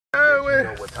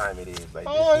you know what time it is. Like,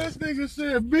 this nigga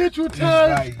said, bitch, what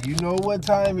time? Like, you know what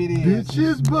time it is. Bitch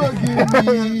is bugging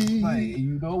me. Like,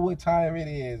 you know what time it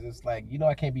is. It's like, you know,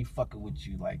 I can't be fucking with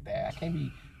you like that. I can't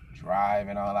be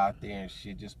driving all out there and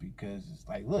shit just because it's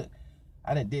like, look,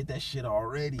 I done did that shit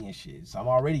already and shit. So I'm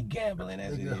already gambling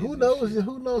as it is. Who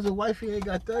knows if wifey ain't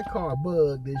got that car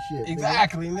bugged and shit.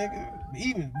 Exactly, nigga.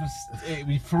 Even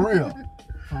for real.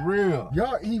 For real.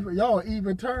 Y'all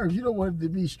even terms. You don't want it to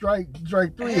be strike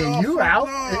three and you out.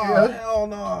 Hell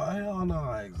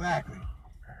no. Exactly.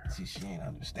 See, she ain't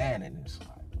understanding this,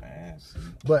 man. See.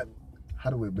 But how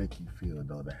do it make you feel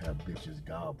though to have bitches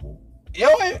gobble? Yo,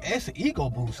 it's ego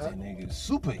boosting, nigga.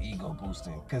 Super ego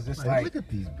boosting. Cause it's like, look at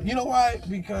these bitches. You know why?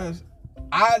 Because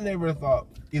I never thought,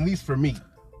 at least for me,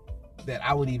 that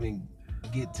I would even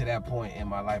get to that point in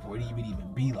my life where it would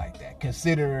even be like that.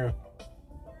 Consider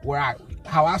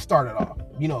how I started off,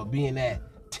 you know, being that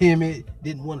timid,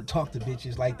 didn't want to talk to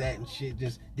bitches like that and shit,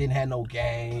 just didn't have no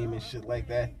game and shit like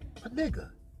that. But nigga,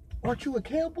 aren't you a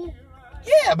Campbell?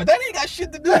 Yeah, but that ain't got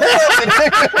shit to do with nothing.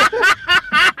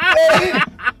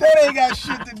 that ain't got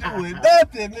shit to do with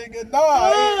nothing, nigga.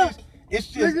 Nah, it's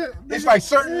just, it's like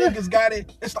certain niggas got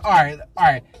it. It's all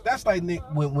right. That's like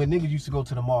when niggas used to go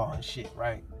to the mall and shit,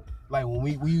 right? Like when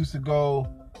we used to go,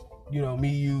 you know, me,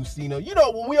 you, Cino, you know,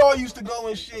 when we all used to go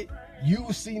and shit,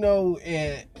 you, Cino,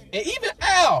 and even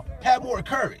Al had more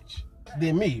courage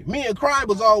than me. Me and Crime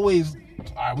was always,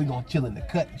 all right, we gonna chill in the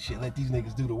cut and shit, let these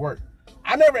niggas do the work.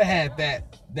 I never had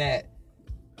that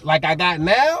like I got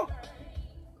now.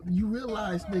 You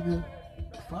realize, nigga,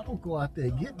 if I don't go out there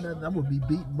and get nothing, I'm gonna be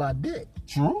beating my dick.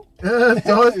 True. So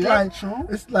it's like, true.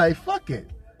 It's like, fuck it.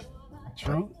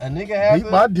 True. A nigga has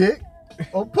beat my dick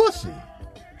on pussy.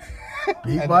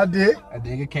 Beat my dick. A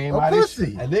nigga came out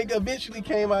pussy. A nigga eventually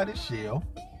came out of his shell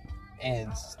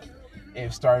and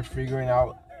started figuring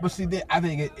out. But see, I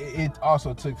think it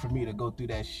also took for me to go through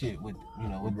that shit with, you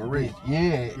know, with Marie.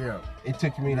 Yeah. It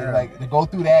took for me to go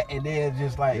through that and then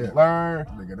just learn.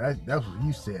 Nigga, that's what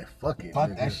you said. Fuck it.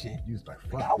 Fuck that shit. You was like,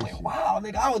 fuck nigga, I went wild,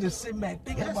 nigga. I was just sitting back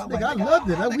thinking about nigga, I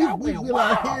loved it. We went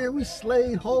out here, we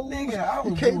slayed hoes. Nigga,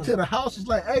 we came to the house, it's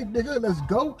like, hey, nigga, let's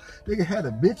go. Nigga had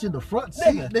a bitch in the front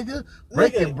seat, nigga,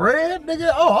 breaking bread,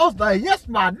 nigga. Oh, I was like, yes,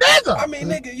 my nigga. I mean,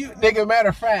 nigga, matter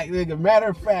of fact,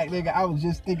 nigga, I was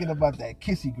just thinking about that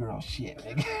kissy girl shit,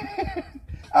 nigga.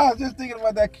 I was just thinking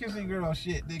about that kissy girl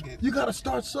shit, nigga. You gotta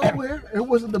start somewhere. It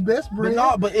wasn't the best bread.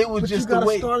 But it was just the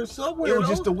way. Start somewhere, it was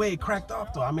just the way it cracked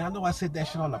off, though. I mean, I know I said that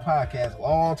shit on the podcast a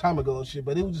long time ago and shit,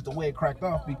 but it was just the way it cracked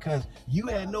off because you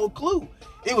had no clue.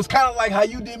 It was kind of like how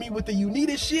you did me with the you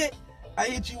need shit. I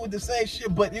hit you with the same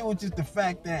shit, but it was just the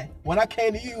fact that when I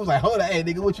came to you, it was like, hold on, hey,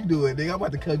 nigga, what you doing, nigga? I'm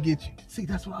about to come get you. See,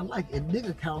 that's what I like. In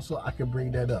nigga council, I can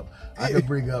bring that up. I can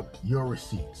bring up your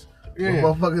receipts. Yeah.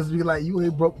 Motherfuckers be like, you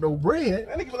ain't broke no bread.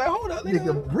 That nigga be like, hold up, nigga.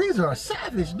 Nigga, Breezer are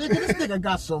savage, nigga. This nigga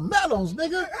got some medals,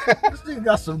 nigga. This nigga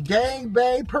got some gang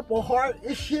bang, Purple Heart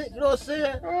and shit, you know what I'm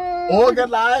saying?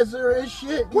 Organizer and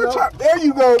shit. There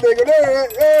you go, nigga.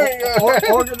 There you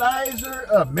go. Organizer,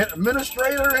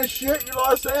 administrator and shit, you know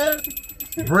what I'm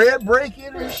saying? Bread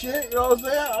breaking and shit, you know what I'm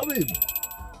saying? I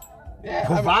mean,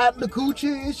 providing the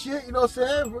coochie and shit, you know what I'm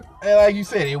saying? And like you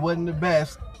said, it wasn't the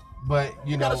best. But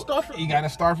you know, you gotta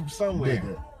start from somewhere.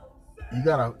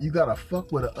 Nigga, you gotta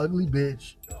fuck with an ugly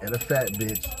bitch and a fat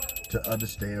bitch to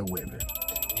understand women.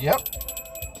 Yep.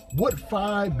 What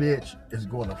fine bitch is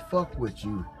gonna fuck with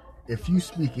you if you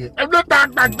speak it? Yep, you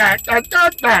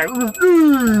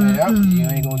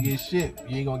ain't gonna get shit.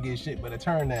 You ain't gonna get shit but a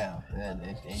turn down.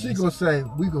 And she gonna say,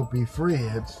 we gonna be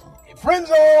friends. Friend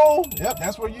zone. Yep,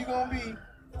 that's where you gonna be.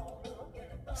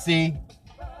 See,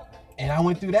 and I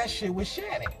went through that shit with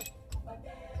Shannon.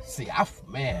 See, I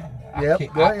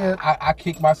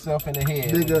kicked myself in the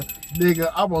head.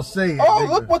 Nigga, I'm gonna say it. Oh, nigga.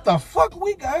 Look what the fuck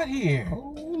we got here.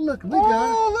 Oh, look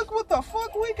what the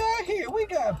fuck we got here. We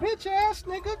got bitch ass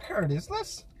nigga Curtis.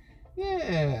 Let's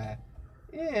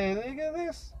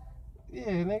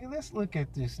look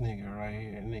at this nigga right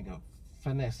here. Nigga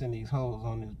finessing these hoes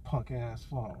on this punk ass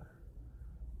phone.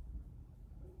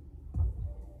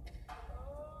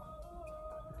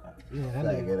 Yeah, that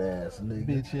nigga ass nigga.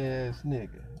 Bitch ass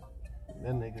nigga.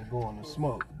 That nigga going to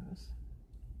smoke.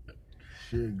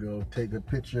 Shit, go take a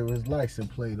picture of his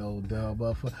license plate, old dumb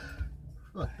motherfucker.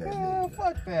 Fuck that nigga.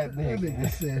 Fuck that nigga. That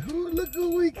nigga said, look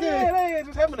who we can. Yeah, they ain't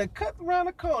just having to cut around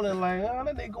the corner like,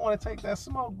 that nigga going to take that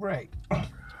smoke break.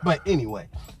 But anyway,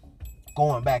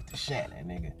 going back to Shannon,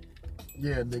 nigga.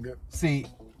 Yeah, nigga. See,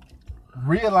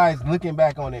 realize looking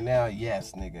back on it now,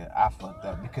 yes, nigga, I fucked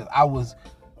up because I was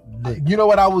You know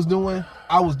what I was doing?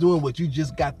 I was doing what you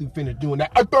just got through finished doing.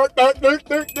 That.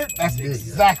 That's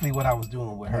exactly what I was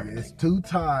doing with her. Nigga, it's 2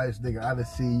 times, nigga, I done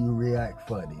see you react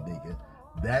funny, nigga.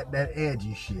 That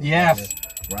Angie shit. Yes.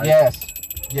 Nigga, right?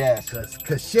 Yes.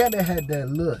 Cause Shannon had that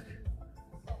look.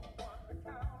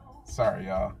 Sorry,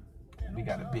 y'all. We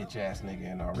got a bitch ass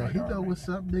nigga in our radar. He know what's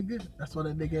up, nigga. That's why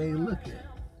that nigga ain't looking.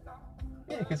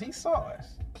 Yeah, because he saw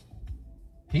us.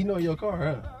 He know your car,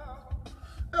 huh?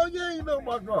 Oh yeah, you know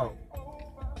my car.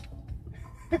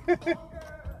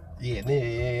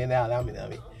 yeah. Now let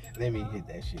me hit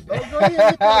that shit. Oh, go ahead,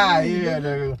 hit that yeah,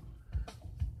 nigga.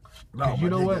 No, you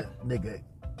know nigga, what, nigga?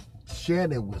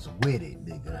 Shannon was with it,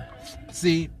 nigga.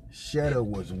 See,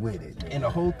 Shannon was with it, nigga. And the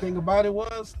whole thing about it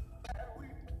was,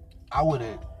 I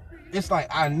would've. It's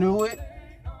like I knew it,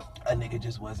 a nigga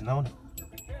just wasn't on it.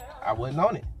 I wasn't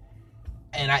on it,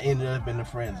 and I ended up in the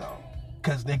friend zone.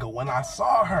 Cause nigga, when I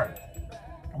saw her,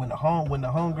 when the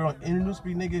homegirl introduced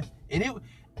me, nigga, and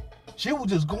she was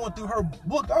just going through her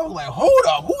book. I was like, hold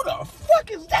up, who the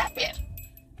fuck is that bitch?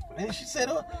 And she said,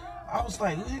 I was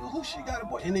like, who she got a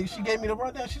boy? And then she gave me the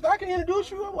rundown. She's like, I can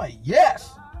introduce you. I'm like,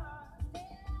 yes.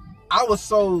 I was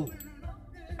so,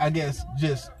 I guess,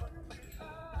 just,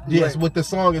 yes, what the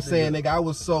song is saying, nigga. I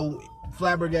was so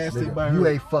flabbergasted nigga, by her. You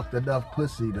ain't fucked enough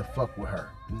pussy to fuck with her.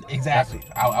 Exactly.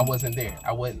 I wasn't there.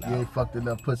 I wasn't. You ain't fucked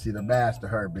enough pussy to master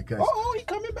her because. Oh, he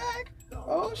coming back.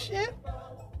 Oh, shit.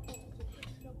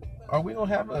 Are we going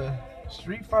to have a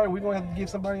street fight? Are we going to have to give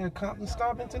somebody a Compton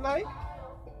stomping tonight?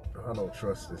 I don't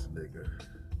trust this nigga.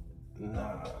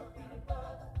 Nah.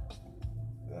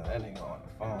 That nigga on the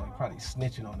phone. He probably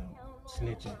snitching on him.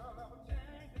 Snitching.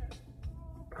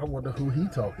 I wonder who he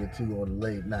talking to on the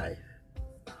late night.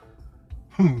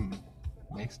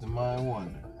 Makes the mind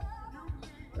wonder.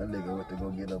 That nigga went to go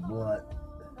get a blunt.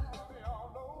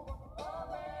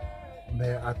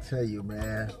 Man, I tell you,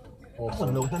 man. I want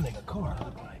to know what that nigga car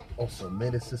look like. On some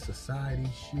menace to society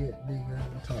shit, nigga.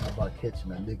 I'm talking about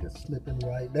catching a nigga slipping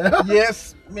right now.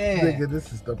 Yes, man. Nigga,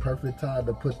 this is the perfect time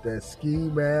to put that ski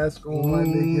mask on,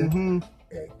 nigga,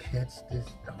 and catch this.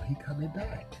 Oh, he coming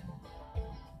back.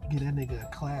 Get that nigga a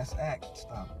class act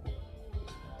stop.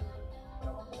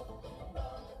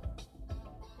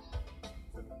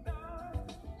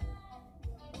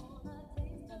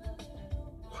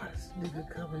 Why is this nigga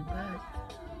coming back?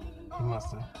 He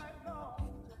must have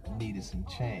needed some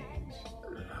change.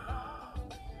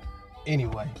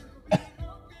 Anyway.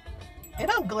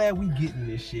 And I'm glad we getting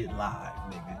this shit live,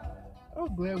 nigga.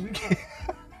 I'm glad we get.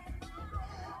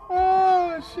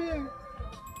 Oh, shit.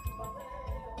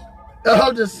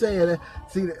 I'm just saying that.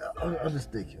 See, I'm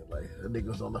just thinking, like, the nigga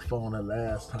was on the phone the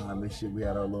last time and shit. We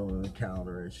had our little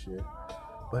encounter and shit.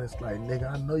 But it's like,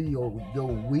 nigga, I know your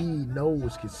weed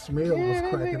nose can smell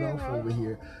what's cracking off over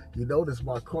here. You notice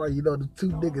my car, you know the 2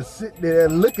 niggas sitting there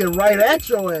looking right at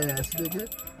your ass, nigga.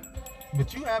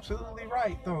 But you absolutely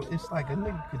right, though. It's like a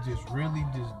nigga could just really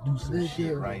just do some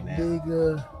shit right now.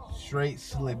 Nigga. Straight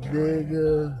slipping.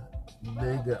 Nigga.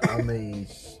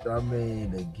 I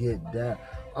mean, to get down.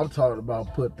 I'm talking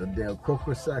about put the damn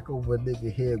croaker sack over a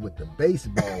nigga head with the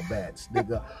baseball bats,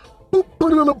 nigga. Boop,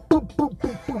 boop, boop, boop,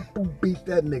 boop, boop, beat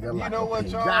that nigga like a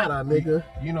pinata, nigga.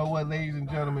 You know what, ladies and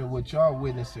gentlemen, what y'all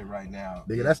witnessing right now.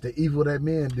 Nigga, that's the evil that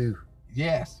men do.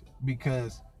 Yes,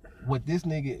 because what this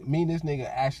nigga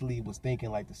actually was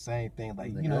thinking like the same thing.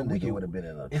 Like, nigga, you know, we would have been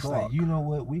in a it's truck. like, you know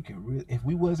what, we could really, if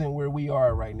we wasn't where we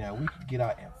are right now, we could get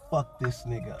out and fuck this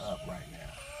nigga up right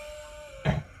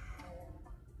now.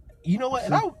 You know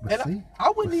what? I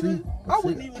wouldn't even. What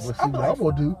I'm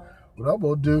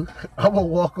gonna do, I'm gonna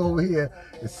walk over here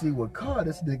and see what car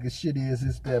this nigga shit is.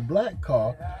 It's that black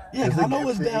car. Yeah, I know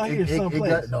it's down here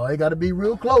someplace. It gotta be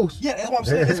real close. Yeah, that's what I'm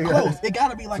saying. It's close. It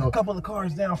gotta be like a couple of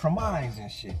cars down from mine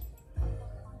and shit.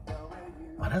 Oh,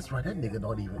 that's right. That nigga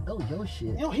don't even know your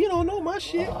shit. Yo, he don't know my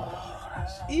shit. Oh,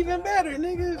 even better,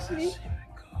 nigga. See?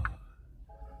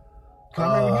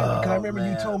 Cause I remember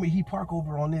you told me he park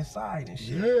over on this side and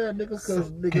shit. Yeah, nigga, cause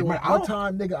nigga, one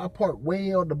time, nigga, I parked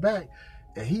way on the back,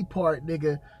 and he parked,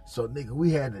 nigga. So, nigga,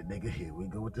 we had it, nigga. Here we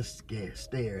go with the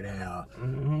stare down.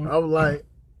 I'm like,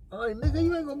 nigga,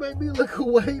 you ain't gonna make me look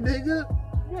away, nigga.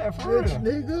 Yeah, for real,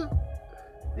 nigga.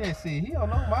 Yeah, see, he don't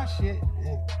know my shit.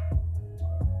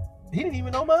 He didn't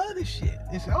even know my other shit.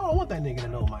 And so I don't want that nigga to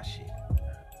know my shit.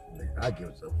 Nigga, I give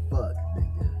a fuck,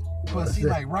 nigga. But see,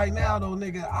 like right now though,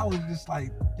 nigga, I was just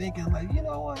like thinking, like, you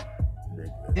know what?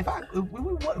 Nigga. If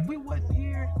we wasn't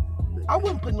here, nigga, I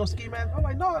wouldn't put no ski mask. I'm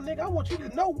like, no, nigga, I want you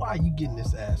to know why you getting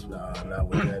this ass whipping. Nah, not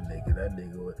with that nigga. That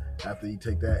nigga, after you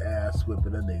take that ass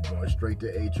whipping, that nigga going straight to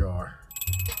HR.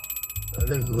 That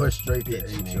nigga going straight to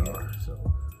HR. So,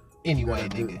 Anyway,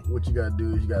 nigga. What you gotta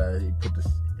do is you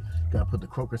gotta put the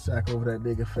croaker sack over that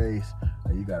nigga face,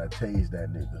 and you gotta tase that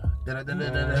nigga.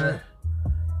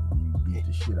 You beat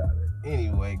the shit out of it.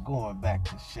 Anyway, going back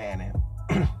to Shannon.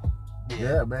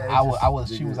 Yeah, man.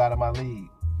 She was out of my league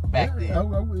back then.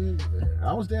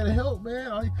 I was there to help,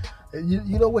 man.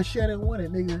 You know what Shannon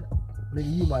wanted, nigga?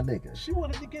 Nigga, you my nigga. She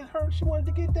wanted to get her. She wanted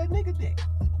to get that nigga dick.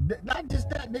 Not just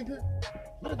that, nigga.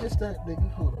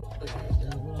 Hold on.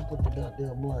 Where I put the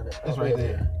goddamn blood at? It's right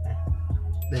there.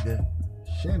 Nigga,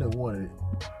 Shannon wanted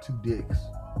 2 dicks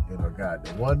in her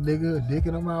goddamn. One nigga, a dick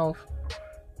in her mouth.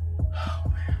 Oh,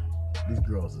 man. These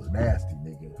girls is nasty,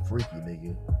 nigga. Freaky,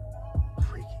 nigga.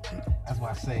 That's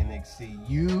why I say, nigga, see,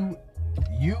 you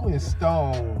and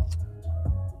Stone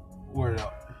were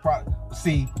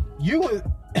you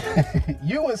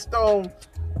and Stone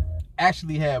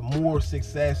actually had more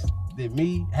success than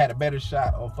me, had a better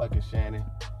shot on fucking Shannon.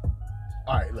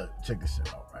 Alright, look, check this shit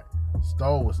out, right?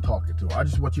 Stone was talking to her. I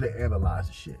just want you to analyze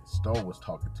the shit. Stone was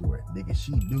talking to her. Nigga,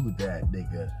 she knew that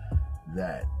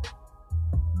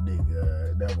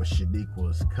that was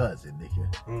Shaniqua's cousin,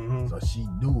 nigga. Mm-hmm. So she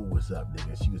knew what was up,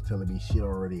 nigga. She was telling me shit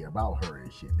already about her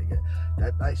and shit, nigga.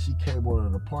 That night she came over to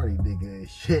the party, nigga, and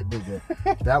shit, nigga.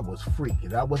 That was freak.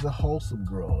 That was a wholesome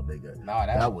girl, nigga. Nah,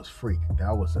 that was freak.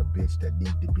 That was a bitch that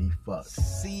needed to be fucked.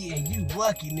 See, and you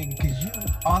lucky, nigga, because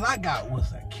all I got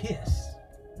was a kiss.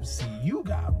 See, you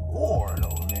got more, though,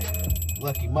 nigga.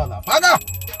 Lucky motherfucker.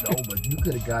 No, but you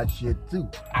could have got shit, too.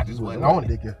 I just wasn't on it.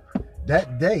 Nigga.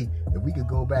 That day, if we could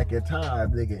go back in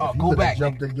time, nigga, if you could have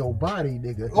jumped in your body,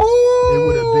 nigga, ooh, it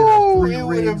would have been a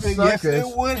 3-ring circus. Yes,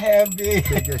 it would have been.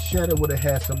 Nigga, Shannon would have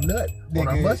had some nut on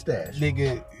her mustache.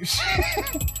 Nigga,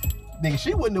 nigga,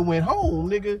 she wouldn't have went home,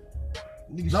 nigga.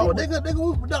 No,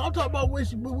 I'm talking about when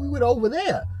we went over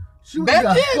there. She would have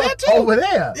got fucked over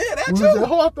there. Yeah, that too. We was in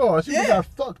Hawthorne. She would have got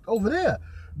fucked over there.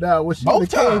 Now, when she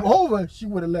came over, she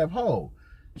would have left home.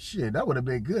 Shit, that would have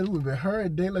been good. It would have been her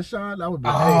and De La Sean. I would have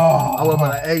been, I would have been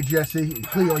like, hey, Jesse,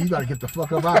 Cleo, you got to get the fuck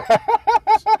up out.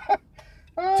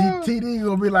 TD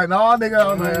gonna be like, nah, nigga.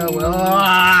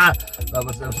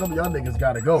 Some of y'all niggas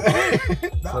got to go.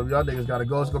 Some of y'all niggas got to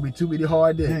go. It's going to be too many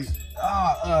hard dicks.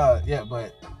 Yeah,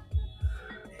 but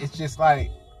it's just like,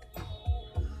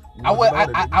 I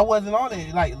wasn't on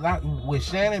it like with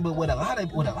Shannon, but with a lot of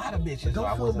bitches.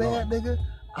 Don't feel bad, nigga.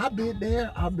 I've been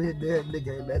there,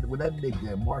 nigga. When that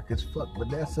nigga Marcus fucked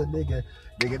Vanessa, nigga,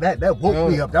 that woke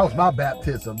me up. That was my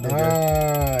baptism, nigga.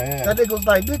 Yeah. That nigga was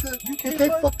like, nigga, you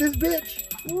can't fuck this bitch.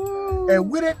 Ooh. And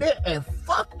went in there and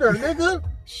fucked her, nigga.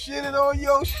 Shitted on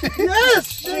your shit.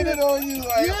 Yes, shitted on you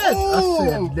like. Yes, ooh. I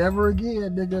said never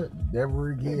again, nigga.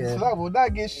 Never again. So I will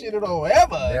not get shitted on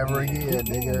ever. Never again,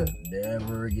 nigga.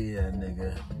 Never again,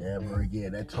 nigga. Never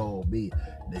again. That told me,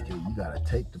 nigga, you gotta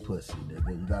take the pussy, nigga.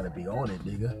 You gotta be on it,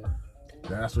 nigga.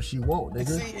 That's what she want,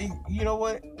 nigga. See, you know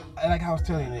what? Like I was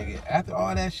telling you, nigga, after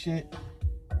all that shit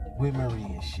with Marie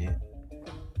and shit,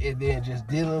 and then just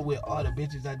dealing with all the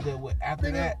bitches I dealt with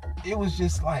after that, it was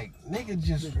just like,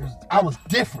 I was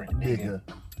different, nigga.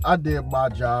 I did my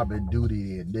job and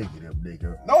duty and negative,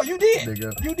 nigga. No, you did.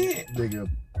 Nigga. You did. Nigga.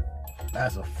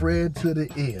 As a friend to the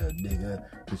end, nigga.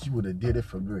 Because you would have did it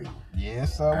for me.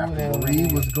 Yes, I would have. After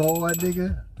Marie was gone,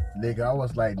 nigga, I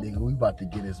was like, nigga, we about to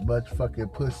get as much fucking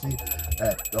pussy.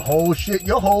 Your whole shit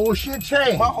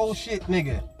changed. My whole shit,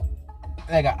 nigga,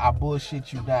 I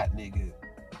bullshit you not, nigga.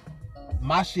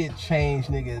 My shit changed,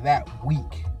 nigga, that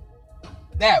week.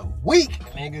 That week,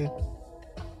 nigga.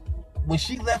 When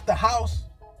she left the house,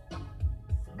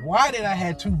 why did I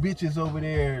have 2 bitches over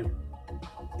there?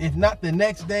 If not the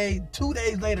next day, 2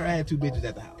 days later, I had 2 bitches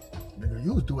at the house. Nigga,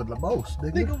 you was doing the most,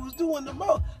 nigga. Nigga was doing the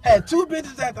most. Had 2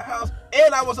 bitches at the house,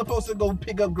 and I was supposed to go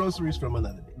pick up groceries from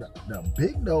another bitch. Now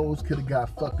Big Nose could have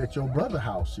got fucked at your brother's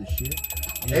house and shit.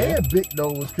 Yeah. And Big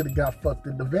Nose could have got fucked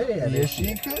in the van. Yeah,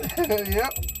 she could.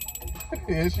 Yep.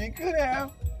 Yeah, she could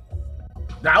have.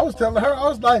 Now, I was telling her, I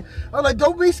was like,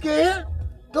 don't be scared.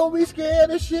 Don't be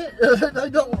scared and shit.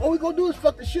 All we gonna do is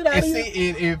fuck the shit out of you.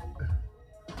 See,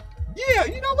 yeah,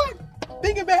 you know what?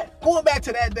 Going back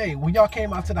to that day when y'all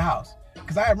came out to the house,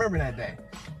 because I remember that day.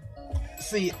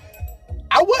 See,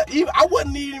 I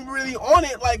wasn't even really on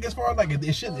it, like, as far as like if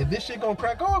this shit gonna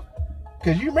crack off.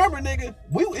 Because you remember, nigga,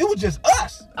 it was just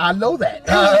us. I know that.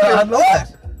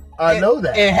 I know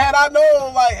that. And had I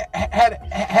known, like,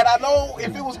 had I known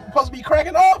if it was supposed to be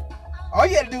cracking off, all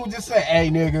you had to do was just say, hey,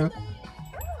 nigga.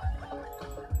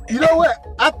 You know what?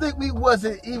 I think we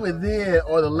wasn't even there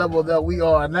on the level that we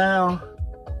are now.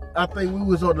 I think we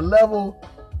was on the level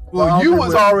Well, you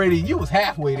was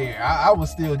halfway there. I was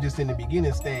still just in the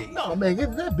beginning stage. No, man,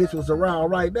 if that bitch was around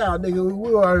right now, nigga,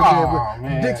 we were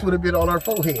already dicks would have been on her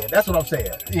forehead. That's what I'm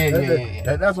saying.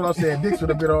 Yeah. That's what I'm saying. Dicks would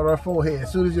have been on her forehead.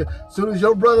 As soon as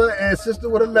your brother and sister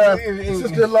would have left,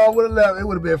 sister-in-law would have left, it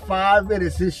would have been 5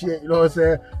 minutes. This shit, you know what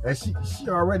I'm saying? And she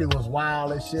already was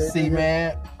wild and shit. See,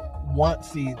 man,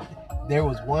 there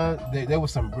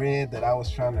was some bread that I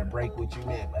was trying to break with you,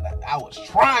 man. But I was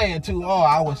trying to,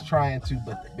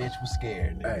 but the bitch was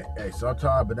scared. Nigga. Hey,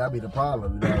 sometimes, but that be the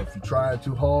problem. You know, if you try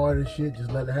too hard and shit,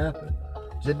 just let it happen.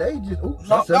 Janae just,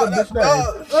 I said a bitch name.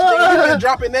 You been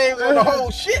dropping names on the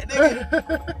whole shit,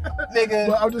 nigga.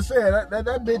 Well, I'm just saying that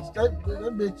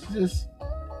bitch just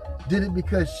did it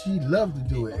because she loved to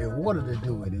do it and wanted to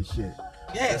do it and shit.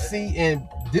 Yeah, see, and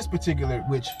this particular,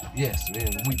 which, yes,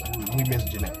 man, we missed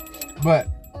Janae. But,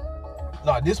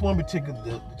 no, this one particular,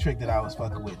 the trick that I was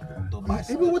fucking with.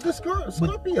 Even with the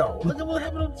Scorpio. Look at what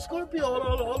happened to the Scorpio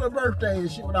on her birthday and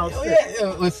shit when I was sick.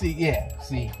 Yeah, let's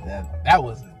see, that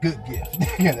was a good gift.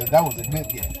 That was a good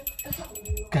gift.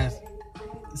 Because,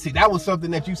 see, that was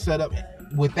something that you set up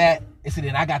with that. And so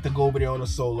then I got to go over there on a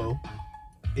solo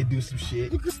and do some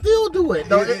shit. You can still do it.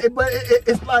 No, but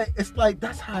it's like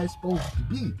that's how it's supposed to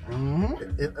be.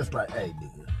 Mm-hmm. It's like, hey,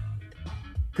 nigga.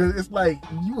 Cause it's like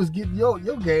you was getting your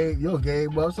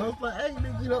game up, so it's like, hey,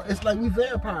 nigga, you know, it's like we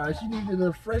vampires. You needed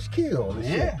a fresh kill. And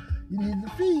shit. You needed to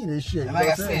feed and shit. And like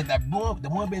I said, the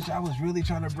one bitch I was really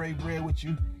trying to break bread with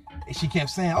you, and she kept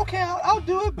saying, okay, I'll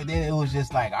do it, but then it was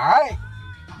just like, all right,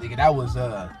 nigga, that was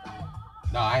no,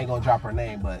 I ain't gonna drop her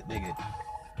name, but nigga,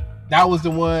 that was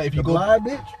the one. If you go, blind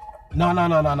bitch.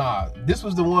 No. This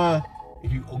was the one.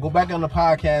 If you go back on the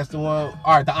podcast, the one,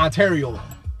 all right, the Ontario one.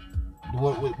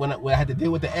 When I had to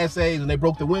deal with the essays when they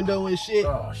broke the window and shit.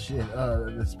 Oh shit,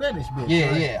 the Spanish bitch. Yeah,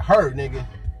 right? Yeah, her nigga.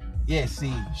 Yeah,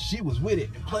 see, she was with it,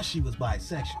 and plus she was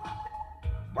bisexual,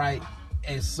 right?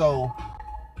 And so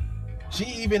she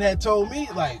even had told me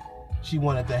like she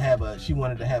wanted to have a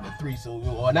threesome,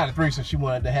 or not a threesome. She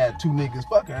wanted to have 2 niggas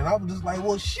fuck her, and I was just like,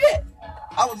 well, shit.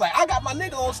 I was like, I got my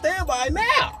nigga on standby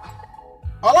now.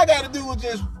 All I got to do is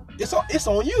just it's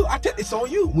on you. It's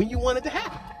on you when you want it to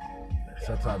happen.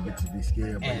 Sometimes bitches be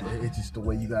scared, but it's just the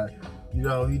way you got, you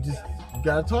know, you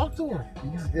gotta talk to them.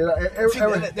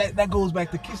 That goes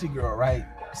back to Kissy Girl, right?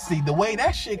 See, the way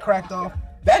that shit cracked off,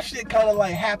 that shit kind of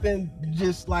like happened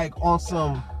just like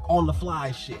on the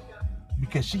fly shit,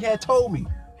 because she had told me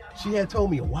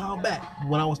a while back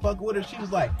when I was fucking with her, she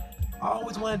was like, I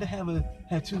always wanted to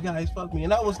have 2 guys fuck me,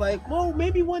 and I was like, well,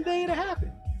 maybe one day it'll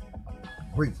happen.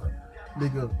 Reason,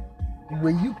 nigga,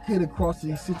 when you get across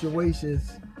these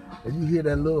situations. And you hear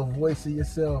that little voice in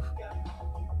yourself,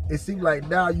 it seems like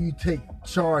now you take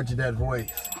charge of that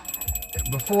voice.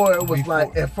 Before it was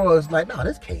like, at first, like, no,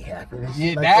 this can't happen.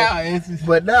 Yeah, like now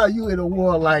but now you in a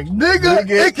war like, nigga,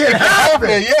 it can happen.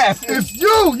 Yes, it's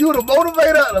you. You the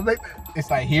motivator to make. It's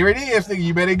like, here it is, nigga.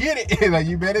 You better get it. Like,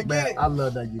 you better get it. I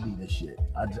love that you need this shit.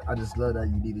 I just love that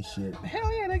you need this shit.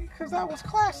 Hell yeah, nigga, because that was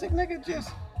classic, nigga.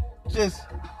 Just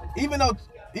even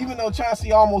though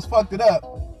Chauncey almost fucked it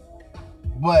up.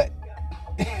 But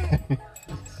it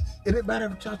didn't matter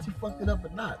if Chauncey fucked it up or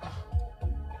not.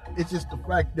 It's just the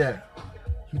fact that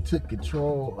you took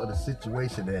control of the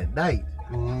situation that night.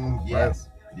 Yes.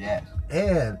 Right? Yes.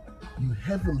 And you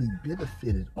heavily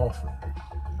benefited off of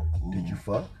it. Did you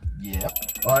fuck? Yep.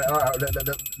 All right.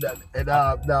 And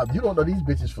now you don't know these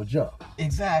bitches for jump.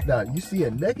 Exactly. Now you see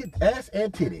a naked ass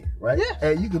and titty, right? Yeah.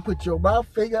 And you can put your mouth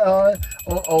finger on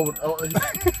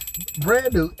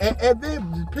brand new, and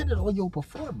then depending on your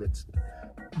performance,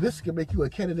 this can make you a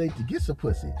candidate to get some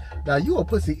pussy. Now you a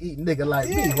pussy eating nigga like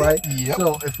me, right? Yep.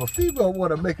 So if a female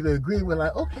want to make an agreement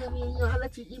like, okay, man, I'll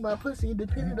let you eat my pussy, and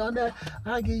depending on that,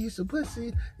 I'll give you some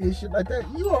pussy and shit like that.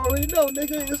 You already know,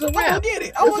 nigga, it's a rap. I'm gonna get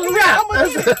it. I'm gonna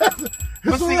get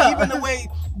it.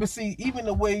 But see, even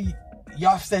the way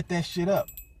y'all set that shit up,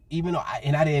 even though I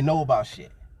didn't know about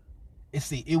shit.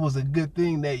 It was a good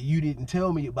thing that you didn't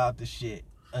tell me about the shit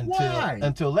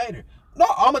until later. No,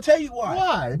 I'm gonna tell you why.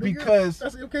 Why? Because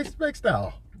that's okay spec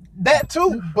style. That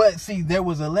too, but see, there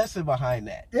was a lesson behind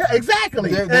that. Yeah,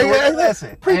 exactly. There was a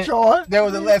lesson. Preach on. There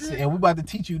was a lesson, and we about to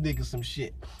teach you niggas some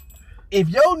shit. If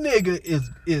your nigga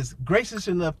is gracious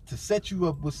enough to set you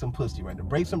up with some pussy, right, to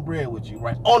break some bread with you,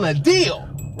 right, on a deal,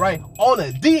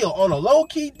 on a low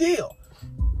key deal,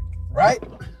 right,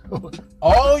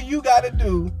 all you gotta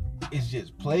do is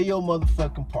just play your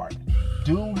motherfucking part,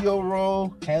 do your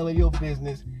role, handle your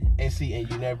business, and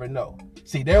you never know.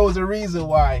 See, there was a reason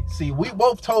why. See, we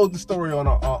both told the story on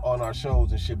our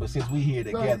shows and shit, but since we here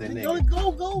together, nigga,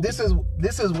 go.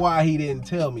 This is why he didn't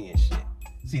tell me and shit.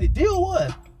 See, the deal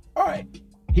was, all right,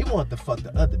 He wanted to fuck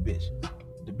the other bitch.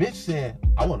 The bitch said,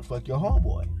 I want to fuck your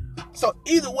homeboy. So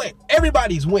either way,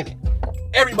 everybody's winning.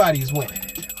 Everybody's winning.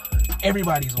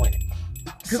 Everybody's winning.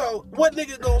 So what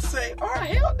nigga gonna say, all right,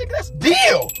 hell nigga, that's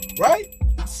deal, right?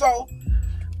 So,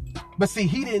 but see,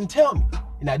 he didn't tell me.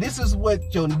 Now this is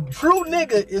what your true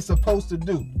nigga is supposed to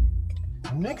do.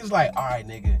 Niggas like, all right,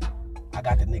 nigga, I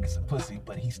got the nigga some pussy,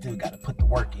 but he still got to put the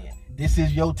work in. This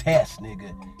is your test,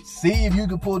 nigga. See if you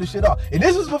can pull this shit off. And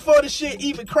this was before the shit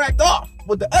even cracked off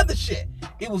with the other shit.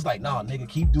 It was like, nah, nigga,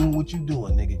 keep doing what you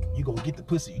doing, nigga. You gonna get the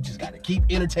pussy. You just gotta keep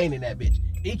entertaining that bitch.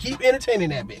 He keep entertaining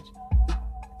that bitch.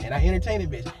 And I entertained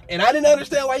the bitch. And I didn't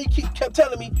understand why he kept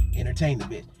telling me, entertain the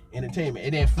bitch. Entertainment.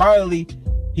 And then finally,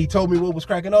 he told me what was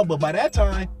cracking up. But by that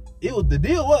time, the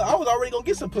deal was, I was already gonna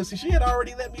get some pussy. She had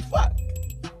already let me fuck.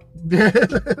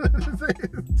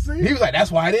 See? He was like,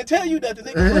 that's why I didn't tell you nothing,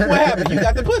 nigga. Look what happened. You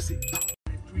got the pussy.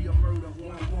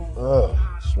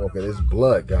 Smoking this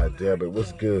blood, goddamn it.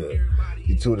 What's good?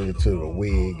 You tuned into the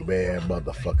Wingman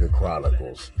motherfucking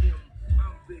Chronicles.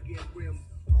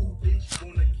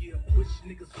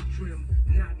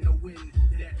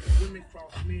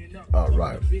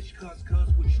 Alright.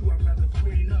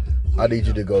 I need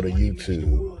you to go to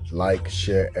YouTube, like,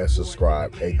 share, and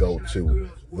subscribe, and go to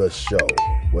The Show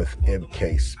with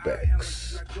MK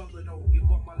Specs.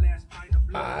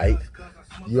 Alright?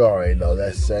 You already know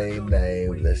that same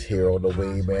name that's here on the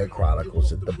Wingman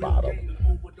Chronicles at the bottom.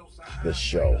 The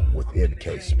Show with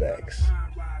MK Specs.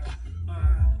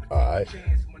 Alright?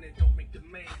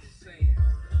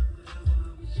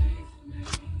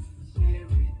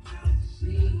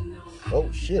 Oh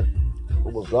shit.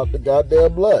 Almost dropped the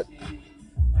goddamn blood.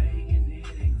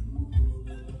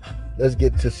 Let's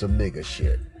get to some nigga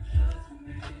shit.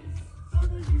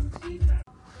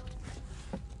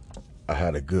 I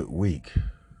had a good week.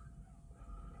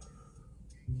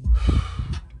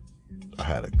 I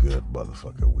had a good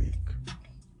motherfucking week.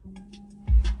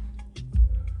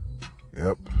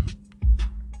 Yep.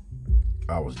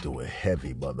 I was doing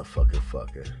heavy motherfucking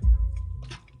fucking.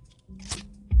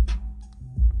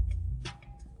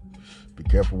 Be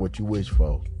careful what you wish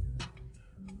for.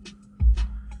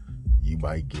 You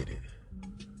might get it.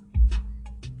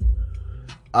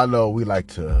 I know we like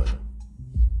to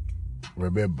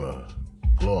remember,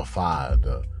 glorify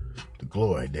the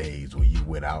glory days when you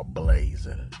went out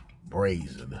blazing,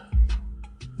 brazen,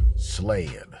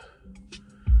 slaying,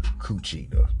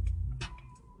 coochina.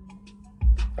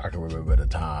 I can remember the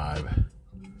time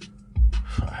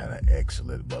I had an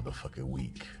excellent motherfucking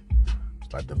week.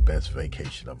 It's like the best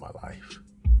vacation of my life,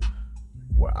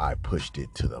 where I pushed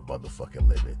it to the motherfucking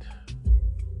limit.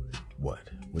 What?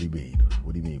 What do you mean?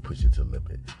 What do you mean push it to the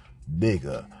limit?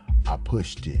 Nigga, I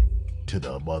pushed it to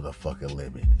the motherfucking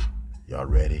limit. Y'all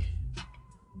ready?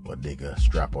 Well, nigga,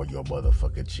 strap on your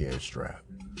motherfucking chin strap.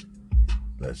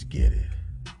 Let's get it.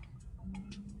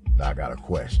 Now I got a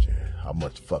question. How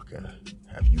much fucking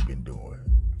have you been doing?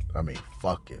 I mean,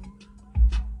 fucking.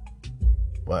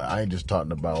 But I ain't just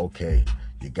talking about, okay,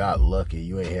 you got lucky,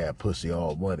 you ain't had pussy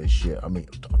all month and shit. I mean,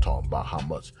 I'm talking about how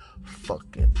much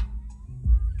fucking.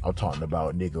 I'm talking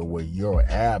about, nigga, where your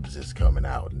abs is coming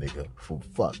out, nigga, from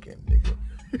fucking, nigga.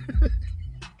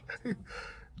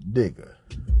 Nigga.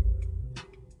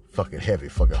 Fucking heavy,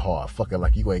 fucking hard, fucking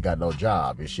like you ain't got no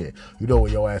job and shit. You know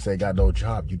when your ass ain't got no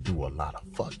job, you do a lot of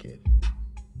fucking.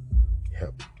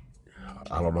 Yep.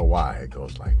 I don't know why it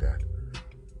goes like that.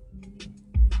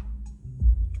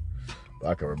 But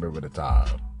I can remember the time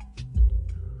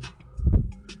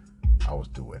I was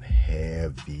doing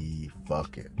heavy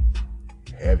fucking.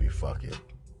 Heavy fucking.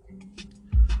 It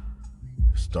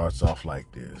starts off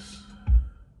like this.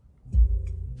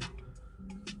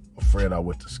 A friend I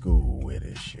went to school with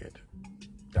and shit.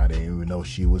 I didn't even know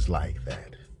she was like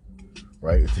that.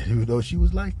 Right? I didn't even know she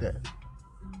was like that.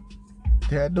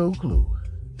 Had no clue.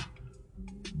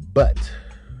 But,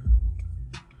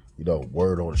 you know,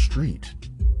 word on the street,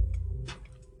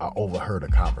 I overheard a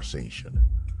conversation.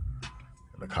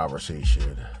 And the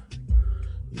conversation,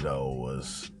 you know,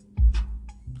 was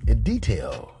in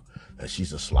detail. And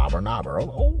she's a slobber knobber.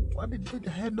 Oh, I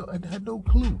had no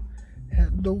clue.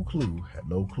 Had no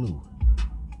clue.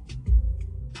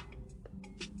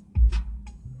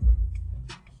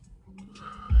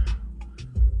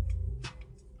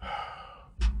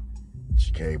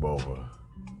 She came over.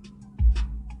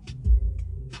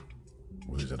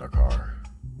 We was in our car.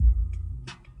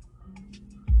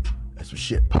 And some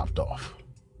shit popped off.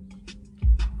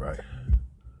 Right.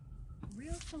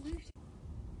 Real solution.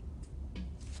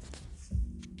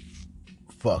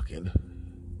 Fucking.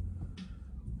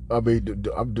 I mean,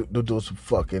 I'm doing some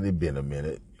fucking. It been a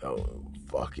minute. Oh,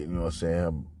 fucking, you know what I'm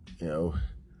saying? You know,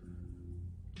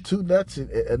 2 nuts and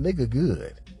a nigga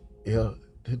good. You know,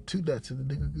 2 nuts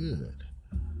and a nigga good.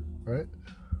 Right?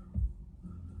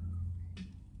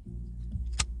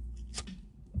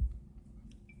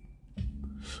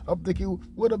 I'm thinking,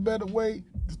 what a better way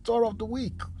to start off the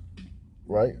week,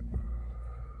 right?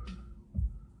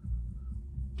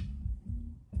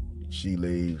 She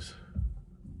leaves,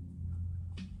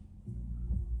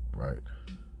 right?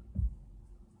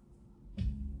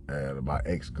 And my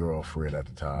ex-girlfriend at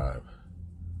the time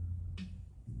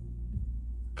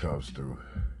comes through.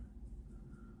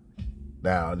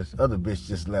 Now, this other bitch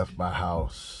just left my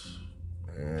house,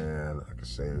 and I can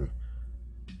say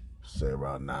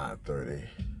around 9:30.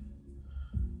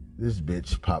 This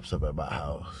bitch pops up at my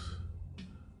house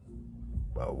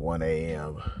about 1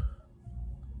 a.m.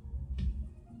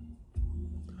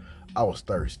 I was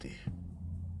thirsty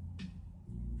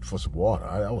for some water.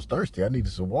 I was thirsty. I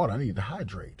needed some water. I needed to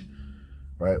hydrate,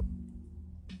 right?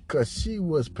 Because she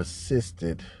was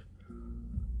persistent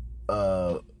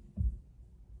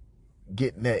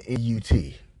getting that NUT,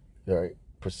 right?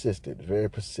 Persistent, very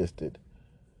persistent.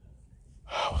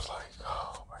 I was like,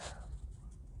 oh, man.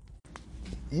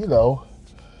 You know,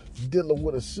 dealing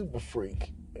with a super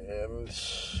freak. And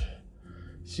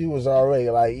she was already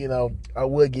like, you know, I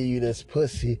would give you this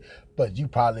pussy, but you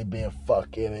probably been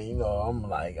fucking. And, you know, I'm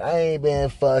like, I ain't been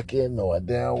fucking, no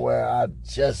damn well. I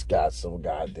just got some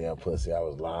goddamn pussy. I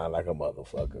was lying like a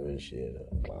motherfucker and shit.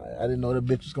 I didn't know the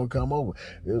bitch was going to come over.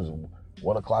 It was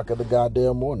 1 o'clock in the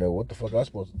goddamn morning. What the fuck I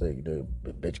supposed to think? The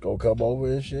bitch gonna come over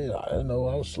and shit? I didn't know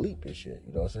I was asleep and shit.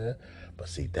 You know what I'm saying? But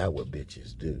see, that's what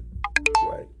bitches do,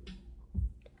 right?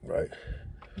 Right?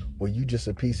 When you just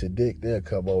a piece of dick, they'll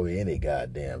come over any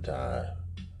goddamn time,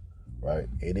 right?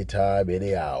 Anytime,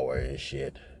 any hour and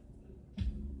shit.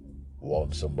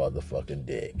 Want some motherfucking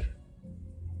dick,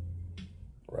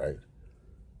 right?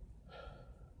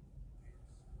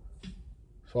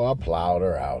 So I plowed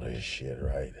her out and shit,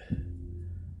 right?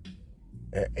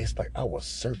 It's like I was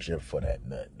searching for that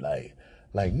nut. Like,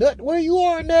 nut, where you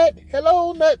are, nut?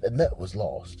 Hello, nut. The nut was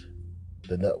lost.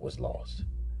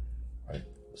 Right?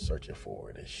 Searching for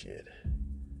it and shit.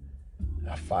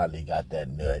 I finally got that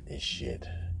nut and shit.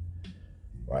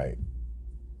 Right?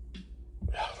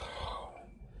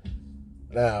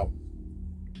 Now,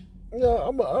 you know,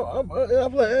 I'm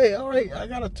like, hey, all right, I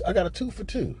got a 2 for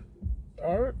 2.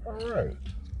 All right.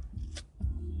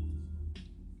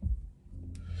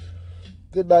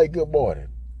 Good night, good morning.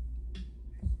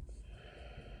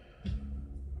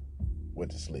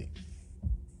 Went to sleep.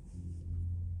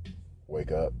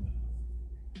 Wake up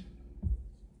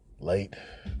late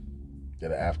in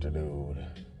the afternoon.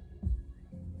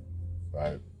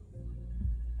 Right?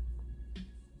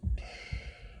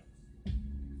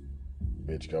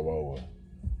 Bitch come over.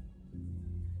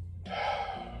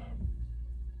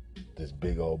 This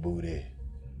big old booty.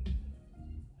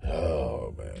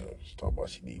 Oh, man. She's talking about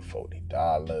she need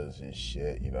 $40 and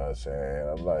shit. You know what I'm saying?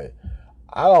 I'm like,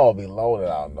 I don't be loaning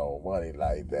out no money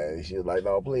like that. And she was like,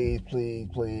 no, please.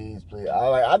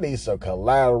 I need some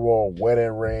collateral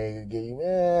wedding ring. Give you,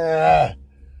 man,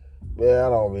 I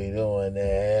don't be doing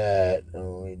that.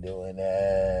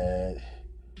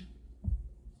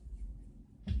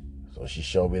 So she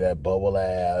showed me that bubble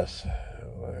ass.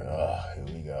 I'm like, oh, here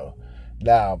we go.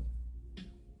 Now,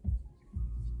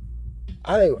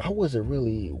 I wasn't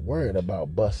really worried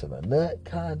about busting a nut,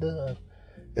 kind of.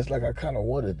 It's like I kind of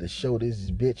wanted to show this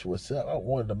bitch what's up. I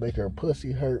wanted to make her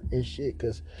pussy hurt and shit,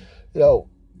 because, you know,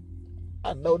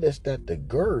 I noticed that the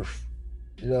girth,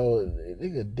 you know, the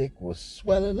nigga dick was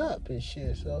swelling up and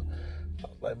shit. So I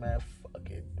was like, man, fuck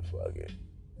it.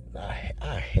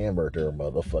 I hammered her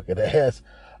motherfucking ass.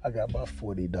 I got my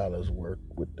 $40 worth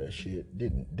with that shit.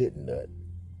 Didn't nut.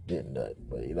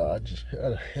 But, you know, I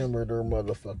hammered her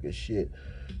motherfucking shit.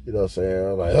 You know what I'm saying?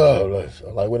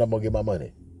 I'm like, when I'm gonna get my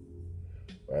money?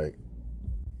 Right?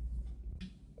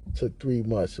 Took 3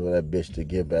 months for that bitch to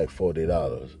get back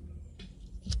 $40.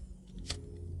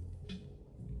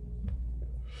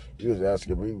 He was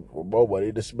asking me for more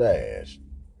money to smash.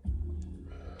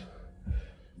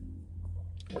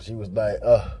 She was like,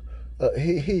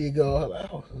 here you go.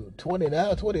 Like, oh, 20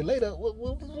 now, 20 later.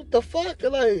 What the fuck?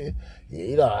 Like,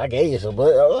 you know, I gave you some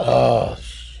money.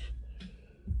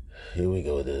 Here we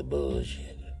go with this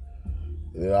bullshit.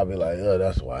 And then I'll be like,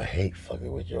 that's why I hate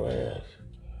fucking with your ass.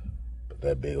 But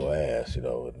that big old ass, you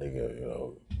know,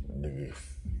 nigga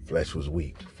flesh was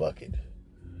weak. Fuck it.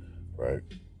 Right?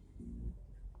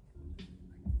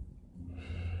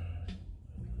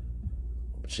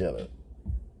 I'm chilling.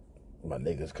 My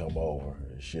niggas come over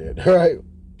and shit, right?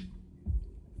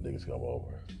 Niggas come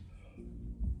over.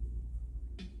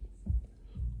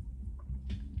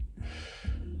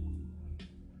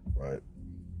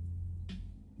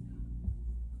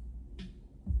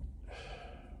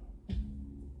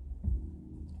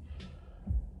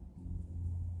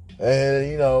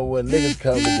 And, you know, when niggas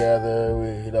come together,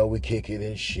 we kick it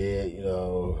and shit, you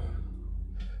know,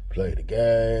 play the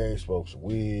game, smoke some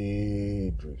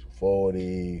weed, drink some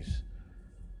 40s.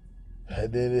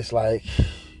 And then it's like,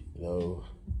 you know,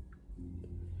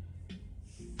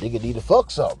 nigga need to fuck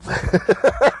something.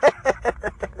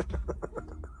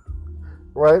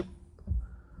 Right?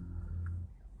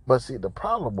 But see, the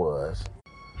problem was,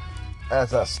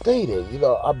 as I stated, you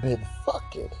know, I've been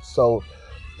fucking. So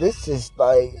this is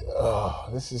like,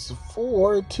 this is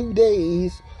 2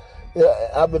 days. You know,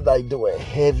 I've been like doing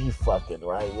heavy fucking,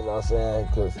 right? You know what I'm saying?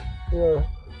 Because, you know,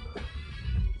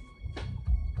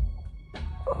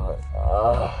 I'm like,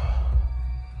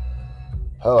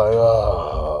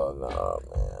 oh, no,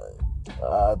 man.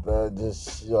 I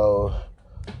just, you know,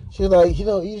 she's like, you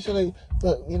know, you should like,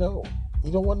 you know,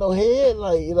 you don't want no head?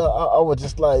 Like, you know, I was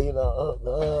just like, you know,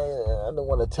 I didn't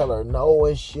want to tell her no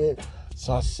and shit.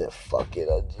 So I said, fuck it.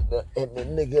 And the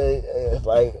nigga, it's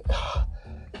like,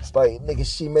 nigga,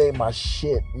 she made my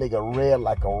shit, nigga, red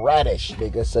like a radish,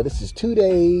 nigga. So this is 2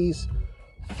 days,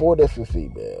 4 different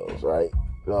females, right?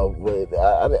 You know,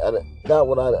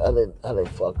 but I didn't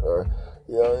fuck her,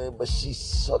 you know, but she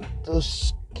sucked the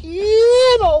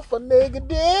skin off a nigga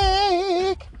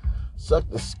dick. Sucked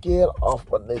the skin off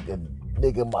my nigga.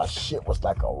 Nigga, my shit was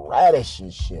like a radish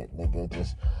and shit, nigga.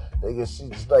 She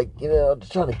just like, you know,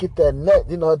 trying to get that nut,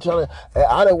 you know, and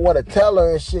I didn't want to tell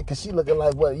her and shit, cause she looking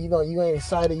like, what, you know, you ain't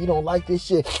excited, you don't like this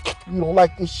shit, you don't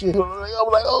like this shit. I'm like, yeah.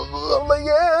 Like,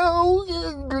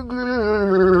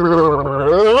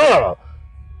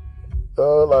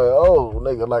 oh,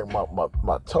 nigga, like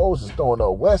my toes is throwing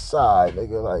on west side,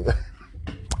 nigga, like,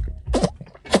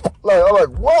 I'm like,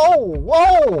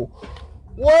 whoa.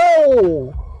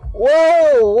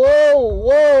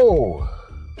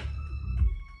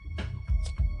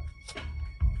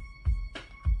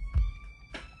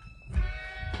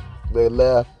 They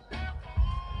left,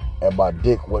 and my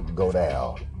dick wouldn't go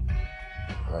down.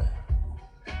 Right?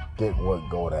 Dick wouldn't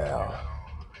go down.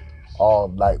 All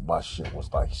night, my shit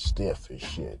was like stiff and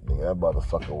shit, nigga. That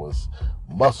motherfucker was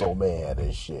muscle man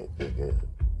and shit, nigga.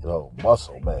 You know,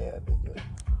 muscle man, nigga.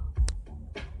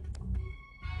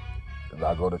 And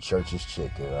I go to Church's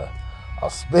Chicken. I'll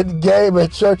spit the game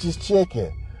at Church's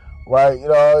Chicken, right? You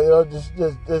know, just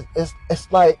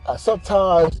it's like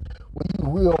sometimes when you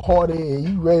real horny and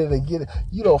you ready to get it,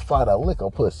 you don't find a lick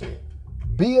of pussy.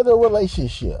 Be in a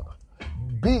relationship.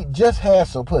 Just have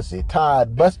some pussy.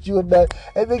 Todd bust you in that,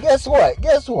 and then guess what?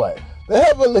 The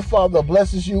Heavenly Father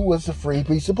blesses you with a free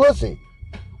piece of pussy.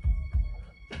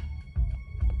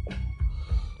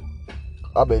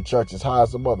 I'm in church as high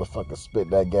as a motherfucker spit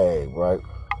that game, right?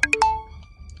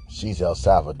 She's El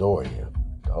Salvadorian.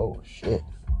 Oh, shit.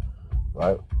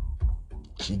 Right?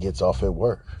 She gets off at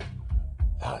work.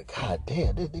 Oh, God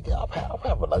damn, this nigga, I'm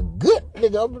having a good,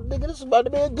 nigga, this is about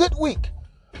to be a good week.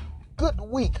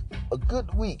 A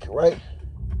good week, right?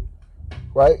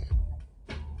 Right?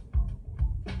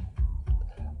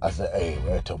 I said, hey,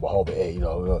 man, I told my homie, hey, you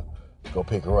know, go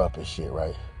pick her up and shit,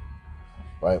 right?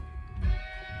 Right?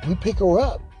 We pick her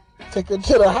up, take her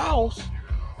to the house,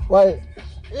 right?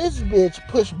 This bitch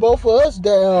pushed both of us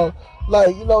down,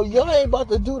 like, you know, y'all ain't about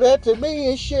to do that to me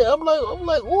and shit. I'm like,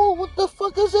 ooh, what the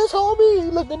fuck is this, homie? He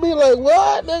looked at me like,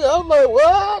 what, nigga? I'm like,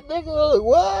 what, nigga? Like,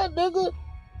 what, nigga?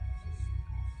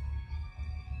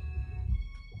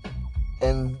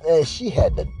 And she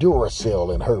had the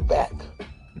Duracell in her back.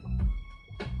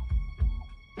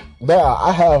 Now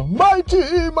I have mighty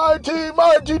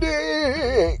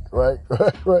dick, right?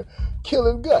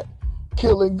 Killing gut,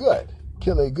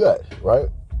 right?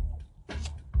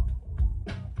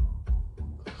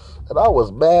 And I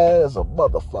was mad as a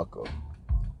motherfucker.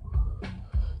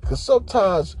 Cause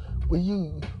sometimes when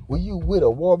you with a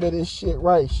woman and shit,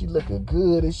 right? She looking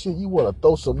good and shit. You want to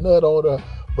throw some nut on her,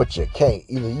 but you can't.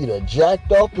 Either you done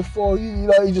jacked off before you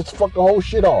just fuck the whole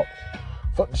shit off.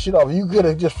 Fuck the shit off. You could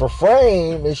have just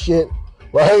refrained and shit,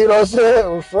 right? You know what I'm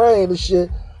saying? Refrain and shit.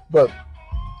 But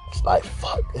it's like,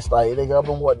 fuck. It's like, nigga, I've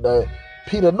been wanting to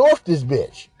Peter North this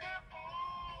bitch.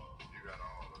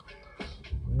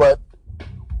 But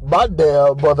my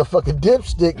damn motherfucking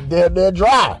dipstick damn near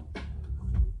dry.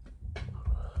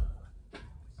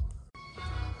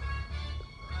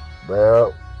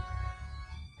 Well,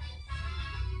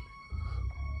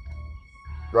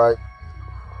 right?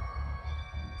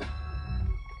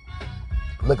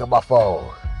 Look at my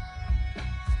phone.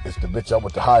 It's the bitch I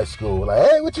went to high school. Like,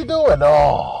 hey, what you doing?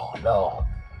 No.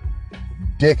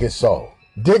 Dick is so,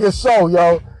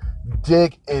 yo.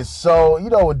 Dick is so. You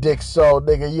know what dick so,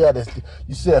 nigga?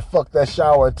 You said fuck that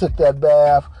shower and took that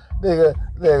bath.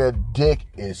 Nigga, dick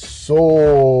is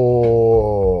sore.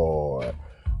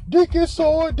 Dick is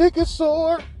sore, dick is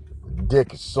sore.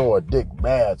 Dick is sore, dick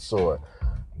mad sore.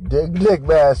 Dick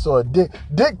mad sore. Dick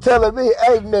telling me,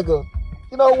 hey, nigga,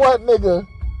 you know what, nigga?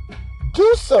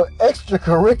 Do some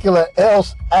extracurricular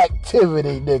else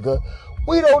activity, nigga.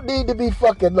 We don't need to be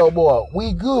fucking no more.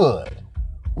 We good.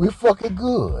 We fucking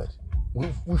good.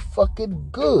 We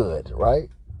fucking good, right?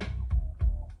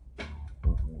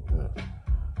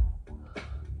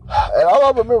 And all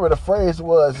I remember the phrase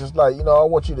was, it's like, you know, I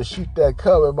want you to shoot that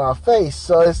cum in my face.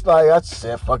 So it's like, I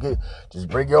said, fuck it, just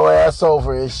bring your ass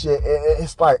over and shit.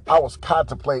 It's like, I was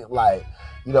contemplating, like,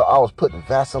 you know, I was putting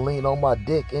Vaseline on my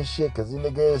dick and shit, because it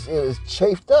was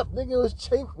chafed up, nigga. It was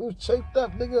chafed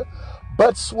up, nigga.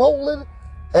 Butt swollen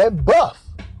and buff.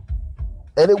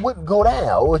 And it wouldn't go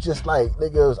down. It was just like,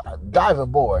 nigga, it was a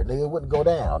diving board. Nigga, it wouldn't go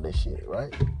down, this shit,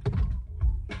 right?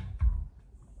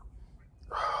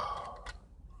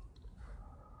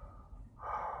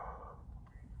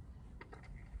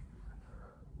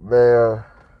 Man.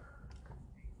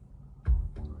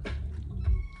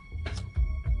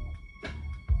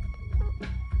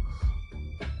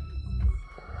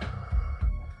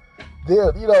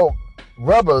 Then, you know,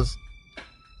 rubbers,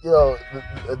 you know,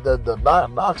 the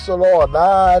Noxolor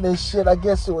 9 and shit, I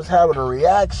guess it was having a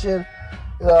reaction.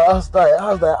 You know, I was like,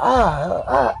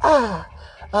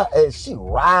 and she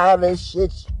riding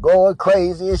shit, going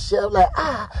crazy and shit. I'm like,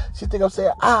 she think I'm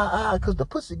saying, cause the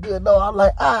pussy good. No, I'm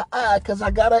like, cause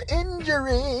I got an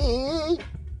injury.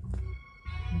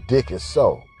 Dick is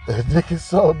so. Dick is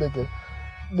so, nigga.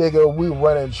 Nigga, we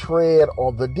running tread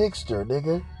on the Dickster,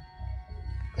 nigga.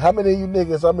 How many of you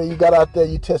niggas, I mean, you got out there,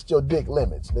 you test your dick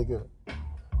limits, nigga.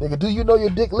 Nigga, do you know your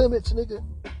dick limits, nigga?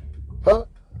 Huh,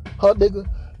 nigga?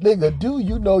 Nigga, do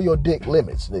you know your dick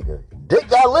limits, nigga? Dick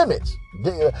got limits.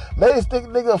 Ladies think,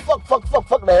 nigga, fuck.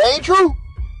 That ain't true.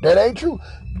 That ain't true.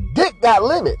 Dick got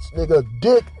limits, nigga.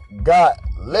 Dick got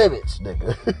limits,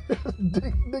 nigga.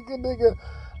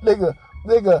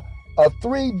 Nigga. A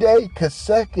 3-day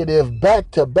consecutive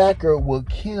back-to-backer will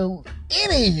kill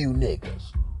any of you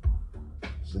niggas.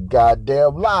 It's a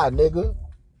goddamn lie, nigga.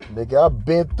 Nigga, I've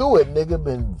been through it, nigga.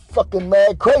 Been fucking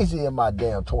mad crazy in my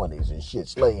damn 20s and shit.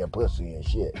 Slaying pussy and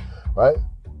shit, right?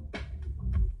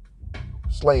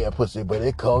 Slaying pussy, but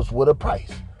it comes with a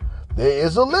price. There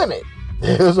is a limit.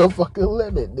 There's a fucking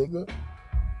limit, nigga.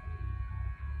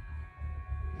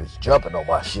 Bitch jumping on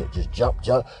my shit. Just jump,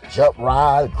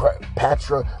 ride,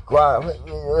 Patra, grind.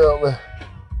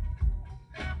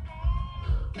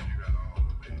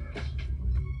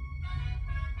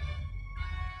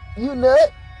 You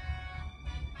nut?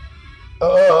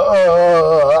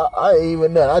 I ain't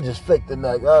even nut. I just faked the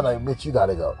nut. I was like, bitch, you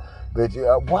gotta go. Bitch,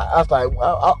 why? I was like,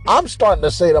 I'm starting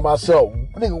to say to myself,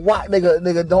 nigga, why,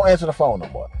 nigga, don't answer the phone no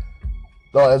more.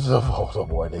 Don't answer the phone no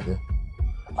more, nigga.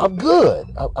 I'm good.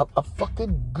 I'm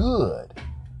fucking good.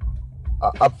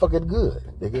 I'm fucking good,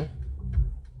 nigga.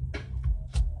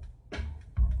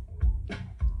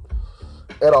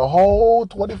 In a whole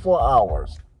 24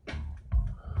 hours,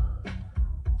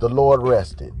 the Lord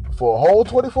rested. For a whole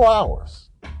 24 hours.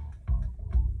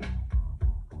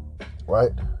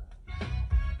 Right?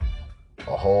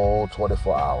 A whole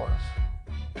 24 hours.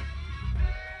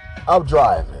 I'm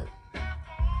driving.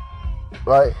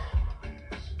 Right?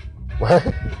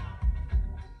 Right?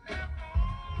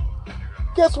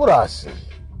 Guess what I see?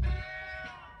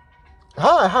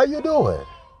 Hi, how you doing?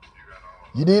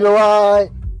 You need a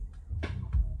ride?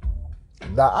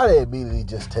 Nah, I didn't immediately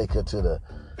just take her to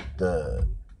the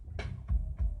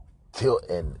tilt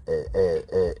and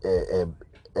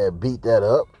beat that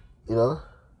up, you know?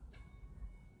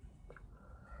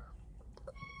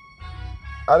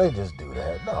 I didn't just do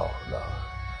that. No.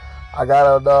 I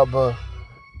got a number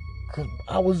because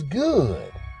I was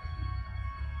good.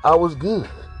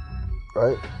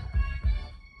 Right?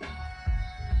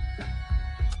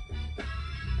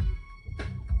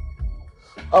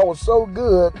 I was so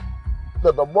good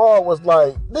that the mom was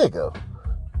like, nigga,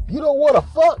 you don't want to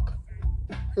fuck?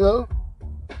 You know?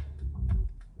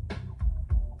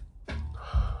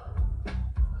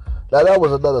 Now that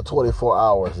was another 24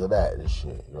 hours of that and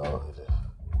shit, you know?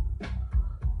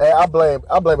 And I blame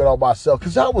it on myself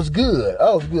because I was good.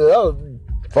 I was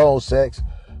phone sex,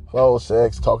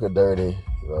 talking dirty,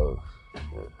 you know.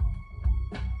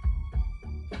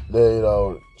 Then, you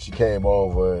know, she came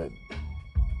over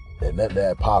and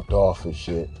that popped off and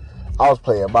shit. I was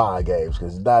playing mind games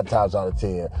because 9 times out of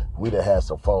 10, we done had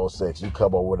some phone sex. You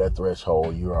come over that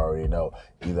threshold, you already know.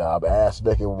 Either I'm ass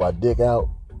naked with my dick out.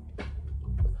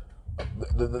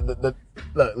 Look,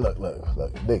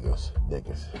 niggas.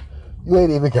 You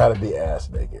ain't even gotta be ass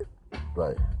naked,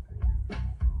 right?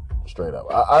 Straight up.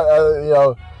 I you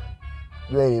know,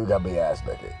 You ain't even gotta be ass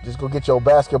naked. Just go get your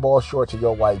basketball shorts and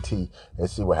your white tee and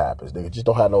see what happens, nigga. Just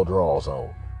don't have no drawers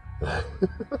on.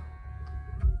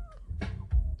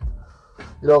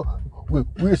 You know,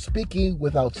 we're speaking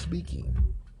without speaking,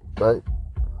 right?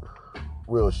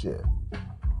 Real shit.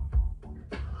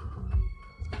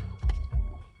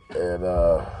 And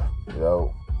you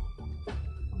know,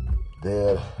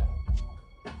 then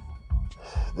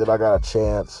I got a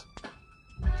chance.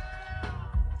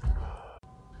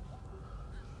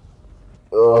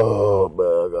 Oh man,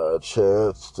 I got a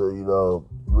chance to, you know,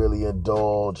 really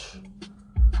indulge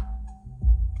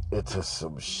into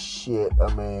some shit.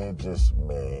 I mean, just,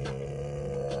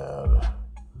 man,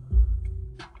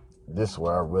 this is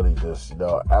where I really just, you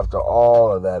know, after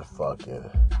all of that fucking,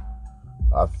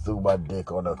 I threw my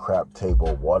dick on the crap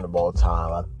table one more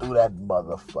time. I threw that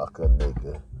motherfucker,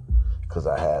 nigga, because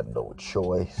I had no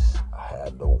choice. I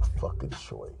had no fucking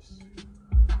choice.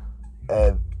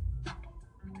 And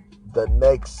the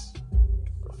next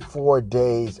 4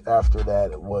 days after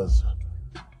that was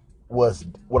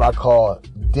what I call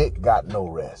dick got no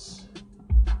rest.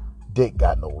 Dick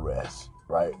got no rest,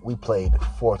 right? We played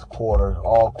fourth quarter,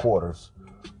 all quarters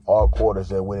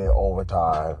that went in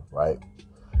overtime, right?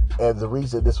 And the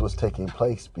reason this was taking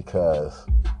place because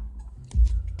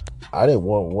I didn't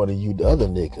want one of you other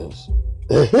niggas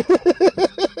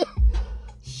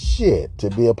shit to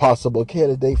be a possible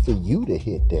candidate for you to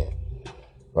hit that,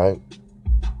 right?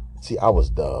 See, I was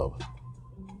dumb.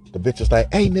 The bitch was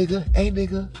like, hey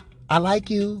nigga, I like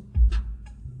you,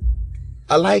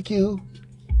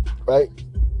 right?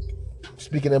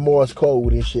 Speaking in Morse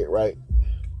code and shit, right?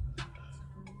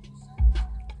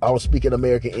 I was speaking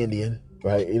American Indian,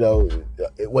 right? You know,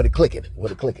 it wasn't clicking.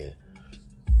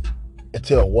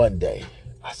 Until one day,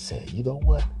 I said, you know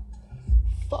what?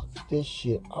 Fuck this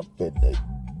shit. I'm finna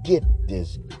get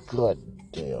this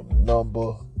goddamn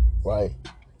number, right?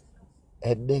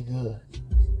 And nigga,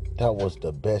 that was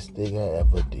the best thing I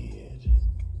ever did.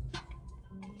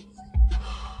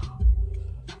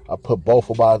 I put both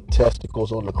of my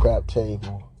testicles on the crap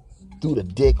table, threw the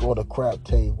dick on the crap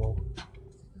table,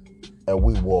 and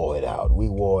we wore it out. We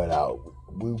wore it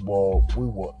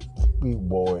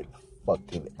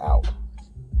fucking out.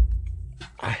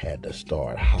 I had to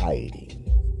start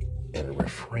hiding and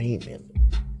refraining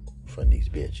from these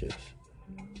bitches.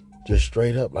 Just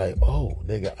straight up like, oh,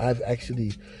 nigga, I've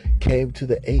actually came to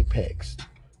the apex,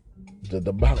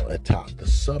 the mountaintop, the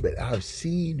summit. I've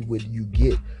seen when you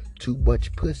get too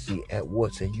much pussy at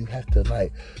once and you have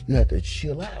to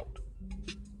chill out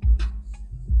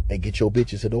and get your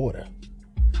bitches in order,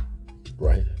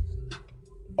 right?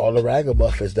 All the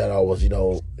ragamuffins that I was, you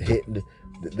know, hitting,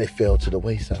 they fell to the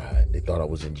wayside. They thought I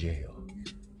was in jail,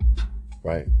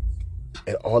 right?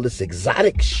 And all this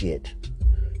exotic shit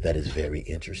that is very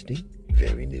interesting,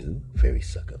 very new, very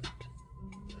succulent,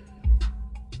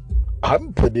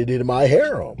 I'm putting it in my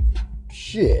harem.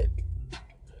 Shit.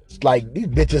 It's like these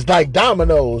bitches like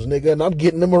dominoes, nigga, and I'm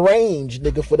getting them arranged,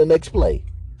 nigga, for the next play.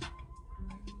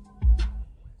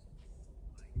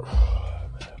 I'm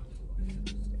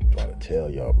trying to tell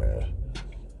y'all, man.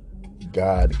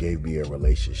 God gave me a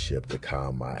relationship to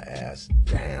calm my ass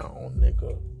down,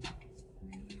 nigga.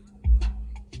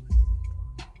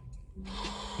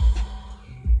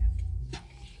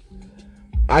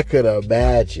 I could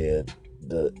imagine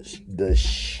the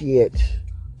shit,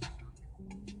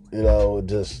 you know,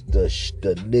 just the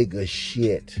nigga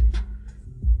shit.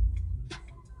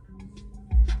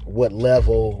 What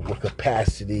level, what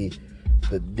capacity,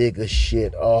 the nigga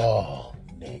shit. Oh,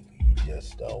 nigga, you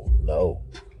just don't know.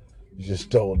 You just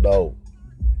don't know.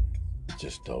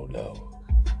 Just don't know.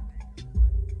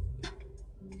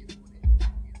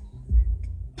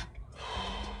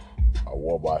 I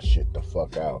wore my shit the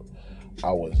fuck out.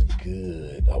 I was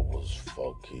good. I was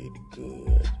fucking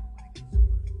good.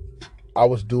 I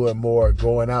was doing more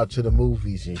going out to the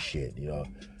movies and shit, you know.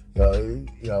 You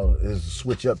know, is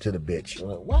switch up to the bitch.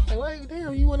 Like, why,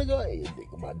 damn, you want to go? Hey,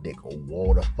 my dick will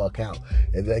wore the fuck out.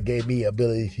 And that gave me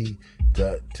ability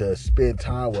to spend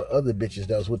time with other bitches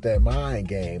that was with that mind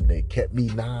game that kept me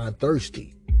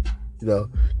non-thirsty. You know,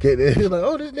 like,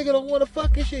 oh, this nigga don't want to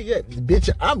fucking shit. Yeah, bitch,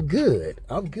 I'm good.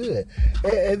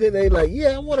 And then they like, yeah,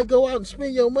 I want to go out and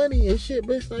spend your money and shit.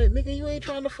 But it's like, nigga, you ain't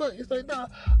trying to fuck. It's like, nah,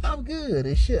 I'm good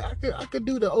and shit. I could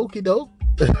do the okie doke.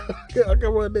 I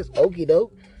can run this okie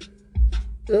doke.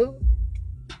 You know,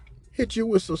 hit you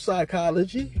with some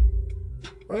psychology,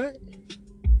 right?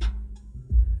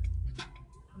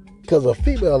 Because a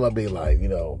female will be like, you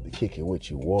know, kicking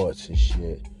what you want and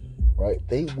shit. Right?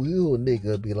 They will,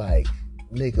 nigga, be like,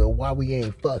 nigga, why we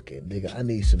ain't fucking? Nigga, I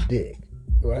need some dick.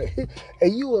 Right?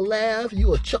 And you will laugh, you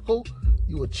will chuckle,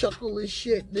 You will chuckle and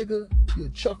shit, nigga. You'll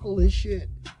chuckle and shit.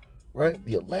 Right?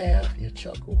 You'll laugh, you'll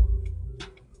chuckle.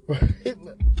 Right?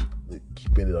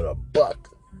 Keeping it on a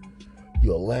buck.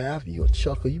 You'll laugh, you'll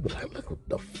chuckle. You be like, look what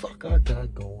the fuck I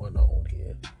got going on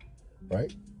here.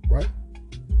 Right? Right?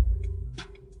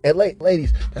 And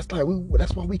ladies, that's why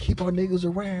we keep our niggas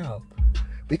around.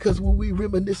 Because when we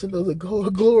reminiscing of the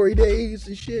glory days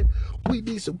and shit, we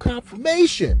need some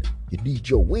confirmation. You need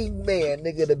your wingman,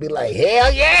 nigga, to be like,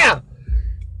 hell yeah!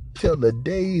 Till the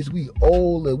days we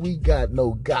old and we got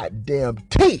no goddamn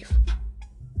teeth.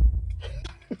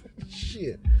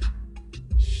 Shit.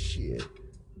 You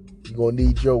gonna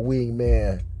need your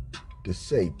wingman to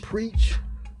say preach,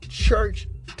 church,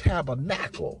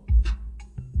 tabernacle.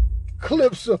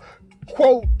 Calypso,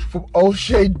 quote from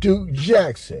O'Shea Duke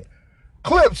Jackson.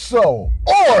 Calypso,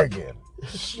 Oregon.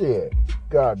 Shit.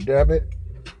 God damn it.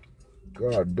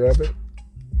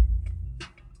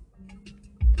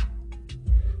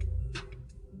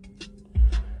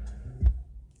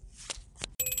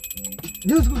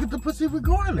 You was gonna get the pussy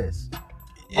regardless.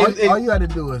 All you had to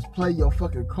do is play your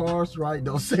fucking cards right.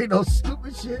 Don't say no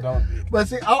stupid shit. But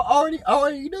see, I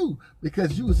already knew,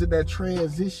 because you was in that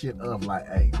transition of like,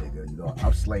 hey, nigga, you know,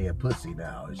 I'm slaying pussy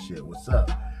now and shit. What's up?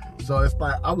 So it's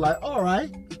like, I'm like, all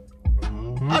right.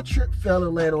 I trip, fell,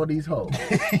 and land on these hoes.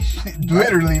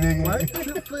 Literally, nigga. Right?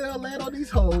 Trip, fell, land on these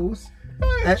hoes.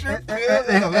 Trip, fell,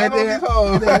 and land on these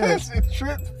hoes.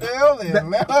 Trip, fell,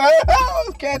 and land on these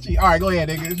hoes. Catchy. All right, go ahead,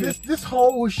 nigga. This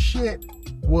whole shit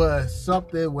was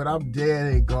something when I'm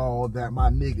dead and gone that my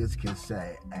niggas can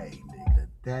say, hey, nigga,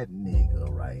 that nigga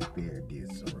right there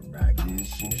did some ragged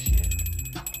shit.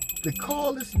 To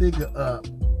call this nigga up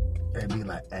and be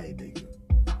like, hey, nigga,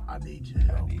 I need your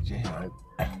help. Right?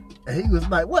 And he was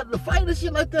like, what, the fight and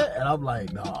shit like that? And I'm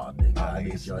like, nah, nigga, I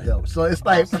need your help. So it's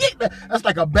like, that's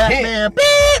like a Batman,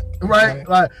 right?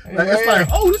 Like it's like,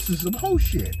 oh, this is some whole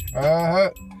shit.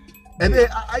 And then,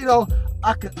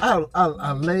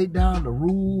 I laid down the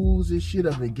rules and shit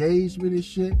of engagement and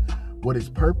shit, what his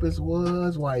purpose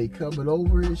was, why he coming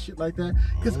over and shit like that.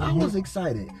 Because I was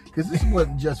excited. Because this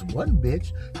wasn't just one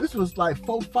bitch. This was like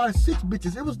 4, 5, 6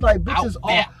 bitches. It was like bitches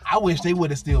I wish they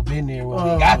would have still been there when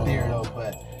we got there, though.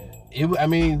 But, it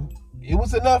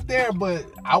was enough there, but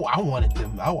I wanted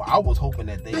them. I was hoping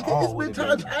that they all would have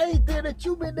been. It's been times I ain't there that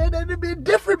you been there that have been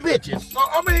different bitches. So,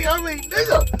 I mean,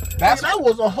 nigga. That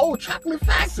was a whole chocolate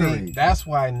factory. See, that's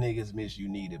why niggas miss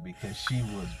Unita, because she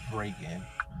was breaking.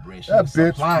 That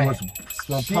bitch was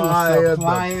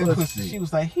supplying the pussy. She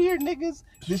was like, here, niggas,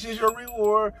 this is your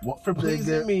reward for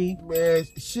pleasing me. Man,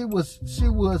 she was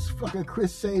fucking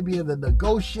Chris Sabian, the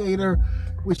negotiator,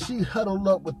 when she huddled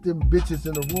up with them bitches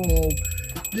in the room.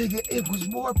 Nigga, it was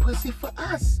more pussy for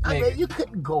us. I mean, you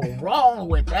couldn't go wrong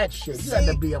with that shit. You had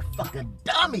to be a fucking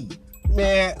dummy.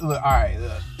 Man, look, all right,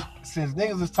 look. Since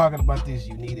niggas is talking about this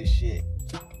Unita shit,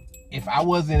 if I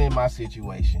wasn't in my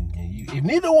situation, and if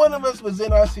neither one of us was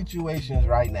in our situations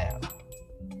right now,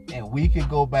 and we could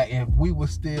go back, and we were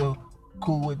still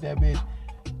cool with that bitch,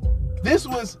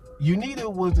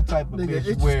 Unita was the type of bitch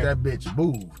it's where that bitch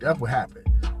moved. That's what happened.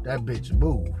 That bitch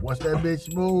moved. Once that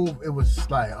bitch moved, it was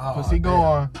like, oh, pussy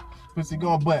going.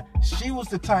 But she was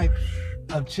the type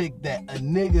of chick that a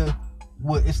nigga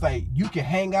would. It's like you can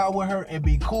hang out with her and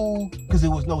be cool because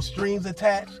there was no strings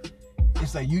attached.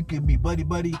 It's like you could be buddy,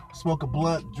 smoke a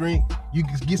blunt, drink. You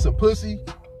can get some pussy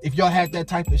if y'all had that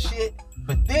type of shit.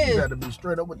 But then you gotta be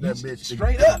straight up with that bitch.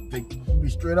 Straight up. Be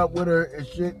straight up with her and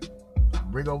shit.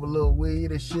 Bring over a little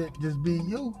weed and shit. Just be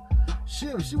you. She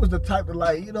was the type to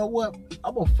like, you know what?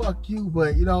 I'm gonna fuck you,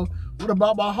 but you know, what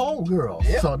about my homegirls?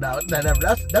 Yep. So now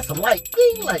that's a light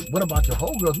thing. Like, what about your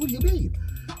homegirls? What do you mean?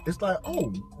 It's like,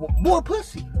 oh, more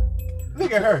pussy.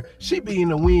 Look at her. She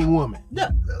being a wing woman.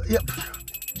 Yeah.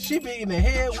 She being the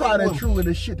head tried and true with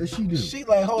the shit that she do. She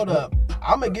like, hold up,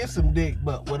 I'm gonna get some dick,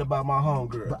 but what about my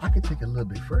homegirl? But I could take it a little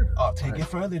bit further. Oh, take it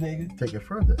further, nigga. Take it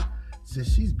further.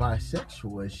 Since she's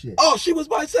bisexual and shit. Oh, she was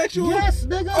bisexual? Yes,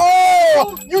 nigga.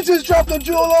 Oh, you just dropped a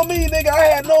jewel on me, nigga. I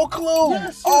had no clue.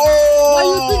 Yes. Oh. Why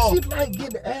you think she like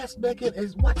getting ass naked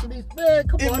and watching these, man,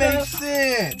 come on. It makes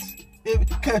sense. It makes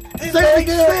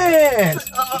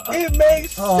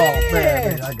sense. Oh,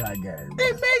 man, nigga, I got game.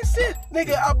 It makes sense.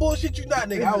 Nigga, I bullshit you not,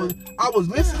 nigga. I was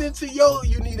listening to your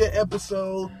Unita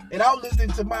episode, and I was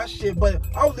listening to my shit, but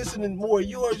I was listening more of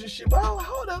yours and shit. But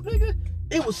hold up, nigga.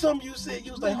 It was something you said.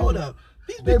 You was like, hold up.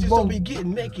 These bitches don't be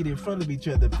getting naked in front of each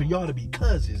other for y'all to be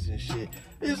cousins and shit.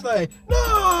 It's like,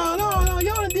 no.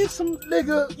 Y'all done did some,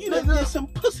 nigga. You done did some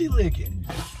pussy licking.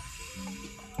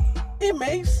 It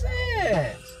makes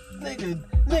sense.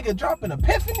 Nigga dropping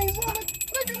epiphanies on it.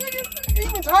 nigga.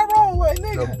 Even Tyrone, like,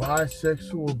 nigga. The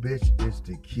bisexual bitch is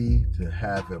the key to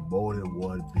having more than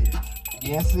one bitch.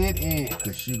 Yes, it is.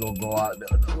 Cause she gonna go out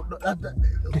there.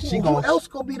 Who else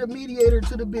gonna be the mediator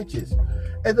to the bitches?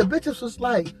 And the bitches was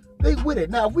like, they with it.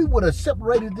 Now, if we would have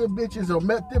separated them bitches or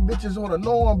met them bitches on a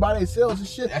lawn by themselves and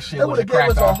shit, they would have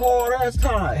gave us a hard ass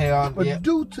time. Hell, but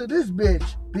due to this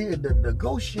bitch being the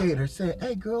negotiator, saying,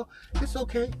 "Hey, girl, it's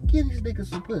okay. Give these niggas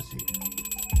some pussy.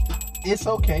 It's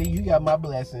okay. You got my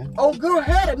blessing." Oh, girl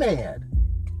had a man.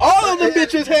 All of them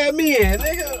bitches had me in,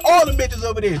 nigga. All the bitches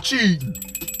over there cheating.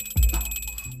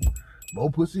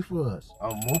 More pussy for us.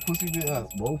 More pussy than us.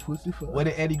 More pussy for us. What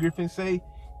did Eddie Griffin say?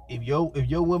 If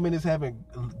your woman is having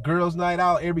girls' night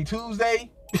out every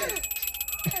Tuesday,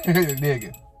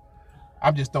 nigga,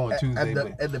 I'm just throwing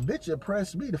Tuesday. And the bitch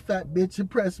impressed me. The fat bitch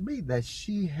impressed me that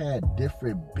she had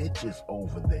different bitches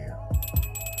over there.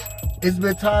 It's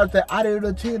been times that I didn't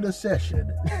attend a session,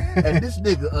 and this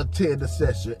nigga attended a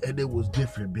session, and there was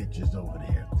different bitches over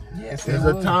there. Yes, there's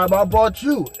a time I brought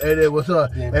you, and it was her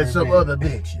and some other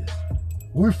bitches.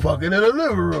 We fucking in the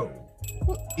living room.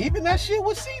 Even that shit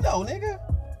was C though, nigga.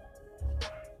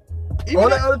 All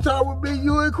that other time with me,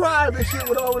 you and Crime and shit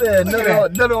went over there.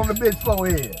 None on the bitch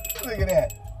forehead. Look at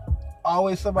that.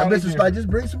 Always somebody. That bitch was like, just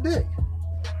bring some dick.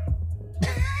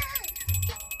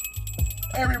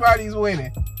 Everybody's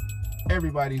winning.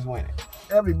 Everybody's winning.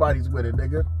 Everybody's winning,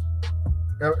 nigga.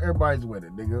 Everybody's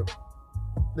winning, nigga.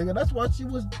 Nigga, that's why she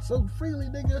was so freely,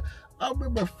 nigga. I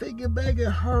remember finger banging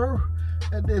her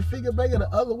and then finger banging the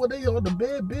other one. They on the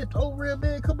bed, bitch, over here,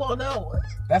 man. Come on now.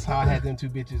 That's how I had them two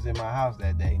bitches in my house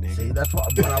that day, nigga. See, that's why.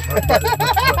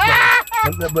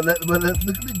 But let's look a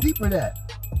little deeper at that.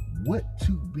 What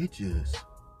two bitches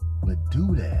would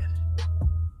do that?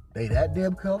 They that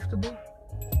damn comfortable?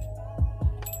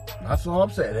 That's all I'm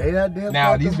saying. They that damn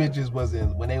now, comfortable. these bitches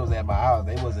wasn't, when they was at my house,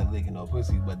 they wasn't licking no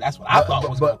pussy, but that's what I thought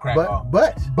was going to crack off.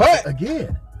 But,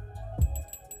 again,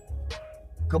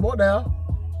 come on now.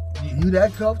 You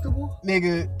that comfortable?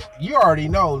 Nigga, you already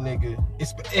know, nigga.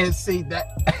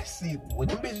 See, when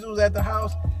them bitches was at the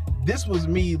house, this was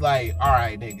me like, all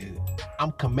right, nigga,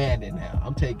 I'm commanding now.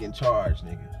 I'm taking charge,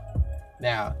 nigga.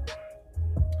 Now,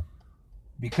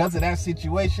 because of that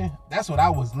situation, that's what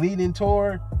I was leading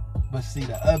toward. But see,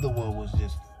 the other one was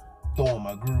just throwing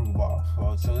my groove off.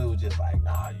 So it was just like,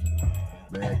 nah,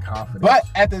 man, confidence. But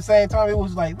at the same time, it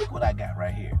was like, look what I got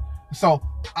right here. So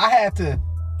I had to,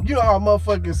 you know how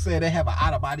motherfuckers say they have an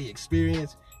out-of-body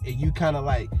experience, and you kind of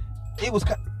like, it was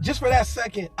just for that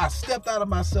second, I stepped out of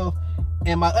myself,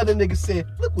 and my other nigga said,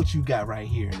 look what you got right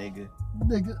here, nigga.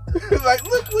 Nigga. Like,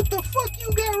 look what the fuck you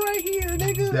got right here,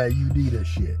 nigga. That you need a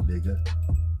shit, nigga.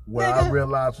 When I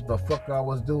realized what the fuck I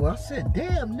was doing, I said,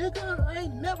 damn, nigga, I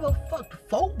ain't never fucked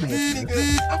four bitches.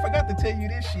 Nigga, I forgot to tell you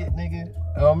this shit, nigga.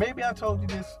 Or maybe I told you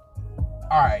this.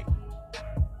 All right.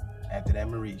 After that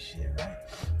Marie shit, right?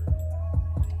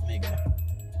 Nigga,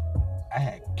 I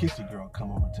had Kissy Girl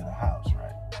come over to the house,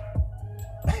 right?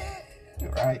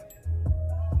 Right?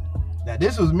 Now,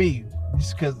 this was me.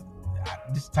 Just because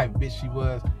this type of bitch she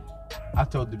was. I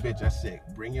told the bitch, I said,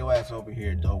 bring your ass over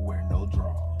here. Don't wear no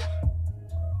drawers.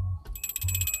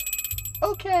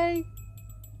 Okay.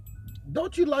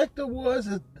 Don't you like the ones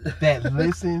that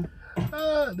listen?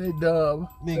 They dumb,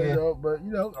 nigga. They dumb, but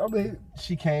you know, I mean,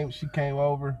 she came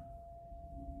over.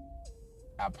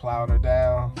 I plowed her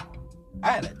down.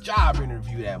 I had a job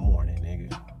interview that morning,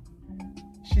 nigga.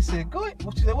 She said, "Go ahead."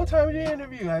 She said, "What time is your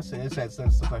interview?" I said, "It's at such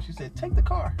and such." She said, "Take the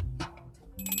car."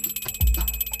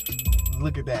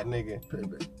 Look at that, nigga.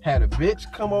 Had a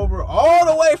bitch come over all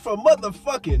the way from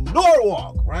motherfucking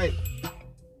Norwalk, right?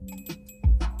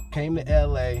 Came to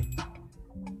LA,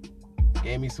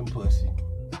 gave me some pussy.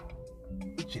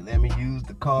 She let me use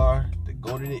the car to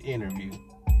go to the interview.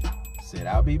 Said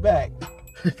I'll be back.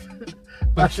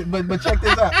 but check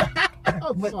this out.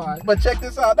 But check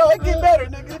this out. No, it get better,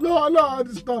 nigga. No, I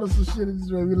just thought of some shit that just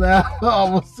made me laugh. I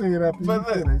almost say it after you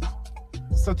finished.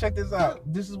 So check this out.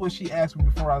 This is what she asked me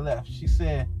before I left. She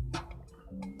said,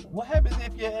 "What happens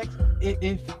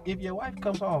if your wife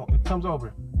comes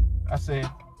over?" I said,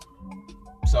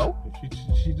 "So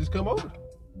she just come over."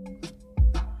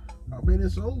 I mean,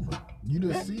 it's over. You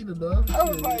done seen enough. I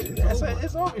was like,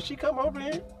 it's over. She come over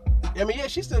here. I mean, yeah,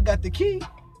 she still got the key,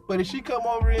 but if she come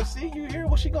over and see you here,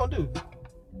 what she gonna do?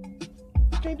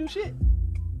 She can't do shit.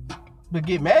 But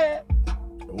get mad.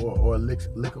 Or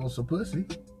lick on some pussy.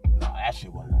 No, that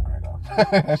shit wasn't gonna crack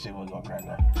off. That shit wasn't gonna crack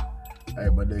off. Hey,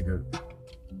 but nigga,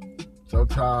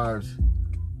 sometimes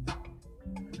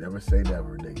never say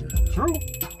never, nigga. True.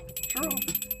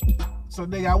 So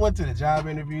nigga, I went to the job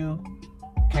interview,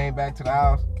 came back to the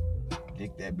house,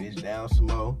 dicked that bitch down some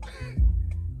more.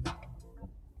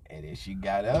 And then she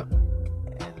got up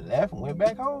and left and went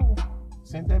back home.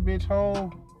 Sent that bitch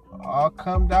home, all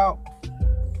cummed out.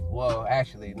 Well,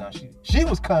 actually, no, she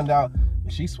was cummed out,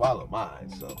 but she swallowed mine.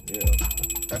 So yeah,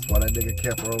 that's why that nigga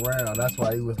kept her around. That's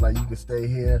why he was like, you can stay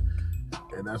here,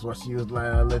 and that's why she was like,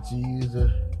 I'll let you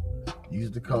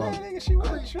use the car. Man, nigga, she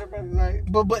wasn't tripping. Like,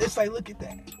 but it's like, look at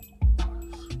that.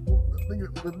 But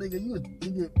nigga, you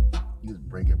was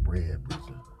breaking bread,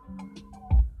 Bruce.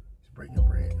 Breaking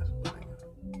bread.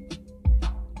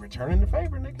 Returning the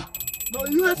favor, nigga. No,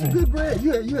 you had some good bread.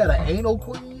 You had an anal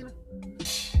queen.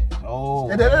 Oh.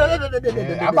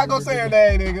 Yeah, I'm not gonna say her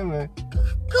name, nigga.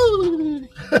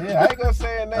 Yeah, I ain't gonna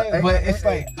say her name. But it's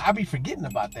like, I be forgetting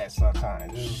about that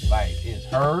sometimes. It's like, it's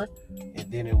her,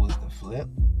 and then it was the flip.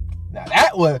 Now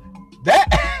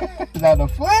now the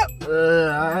flip.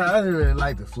 I didn't really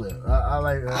like the flip.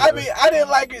 I didn't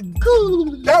like it.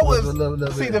 That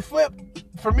was see the flip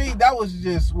for me. That was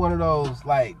just one of those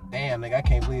like, damn nigga, I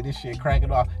can't believe this shit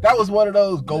cracking off. That was one of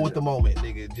those go with the moment,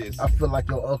 nigga. Just I feel like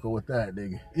your uncle with that,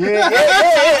 nigga. Yeah,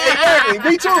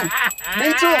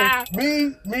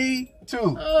 exactly. Me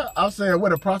too. I'm saying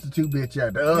where the prostitute bitch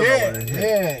at? The other one.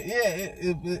 Yeah.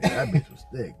 That bitch was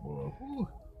thick, boy.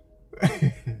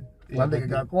 My nigga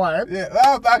got quiet. Yeah,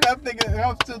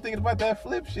 I'm still thinking about that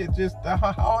flip shit. Just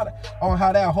on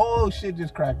how that whole shit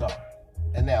just cracked off,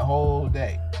 and that whole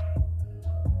day.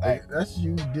 Like that's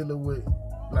you dealing with.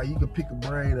 Like you could pick a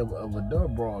brain of a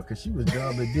dumb broad, cause she was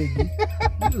dumb and diggy.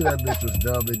 You know that bitch was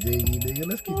dumb and diggy, nigga.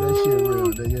 Let's keep that shit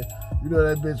real, nigga. You know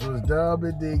that bitch was dumb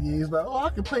and diggy. He's like, oh,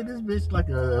 I can play this bitch like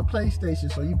a PlayStation.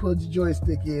 So you put your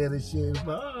joystick in and shit. It's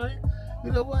like, all right,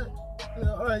 you know what?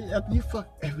 All right, after you fuck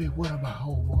every one of my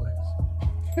homeboys,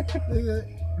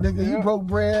 nigga, you broke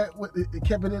bread,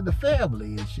 kept it in the family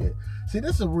and shit. See,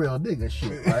 this is a real nigga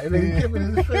shit, right? Nigga kept it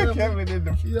in the family.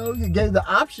 You know, you gave the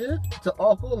option to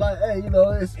uncle, like, hey, you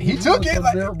know, he took it.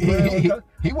 Like,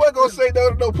 he wasn't gonna say no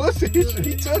to no pussy. He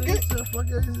took it. Fuck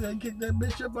it, he said, kick that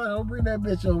bitch up. I don't bring that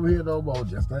bitch over here no more.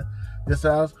 Just that. This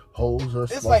house hoes are.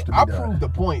 It's like I proved the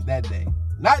point that day,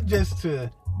 not just to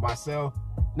myself.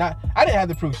 I didn't have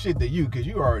to prove shit to you because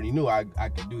you already knew I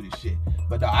could do this shit.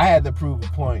 But no, I had to prove a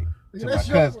point to my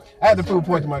cousin. I had to prove a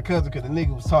point to my cousin because the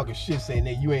nigga was talking shit saying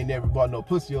that you ain't never bought no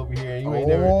pussy over here. And you ain't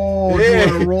never.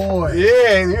 Roy.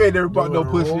 Yeah, you ain't never bought no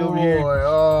pussy over here.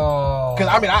 Oh. Because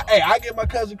I mean, I give my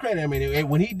cousin credit. I mean,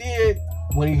 when he was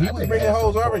bringing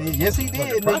hoes over, yes he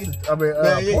did,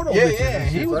 nigga.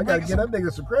 He was. I gotta get that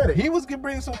nigga some credit. He was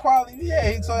bringing some quality.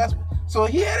 Yeah, so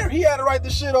he had to write the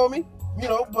shit on me, you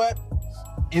know, but.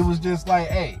 It was just like,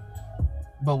 hey.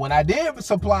 But when I did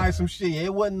supply some shit,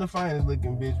 it wasn't the finest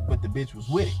looking bitch, but the bitch was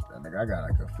with it. Nigga, I got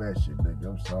a confession, nigga.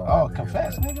 I'm sorry. Oh, nigga.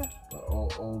 confess, nigga?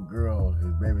 Old girl,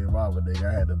 his baby mama, nigga.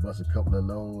 I had to bust a couple of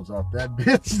loads off that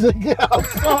bitch, nigga. I'm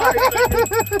sorry,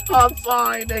 nigga. I'm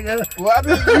sorry, nigga. Well, I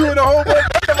think you and the whole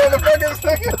motherfuckers,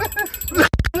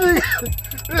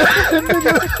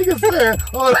 nigga said,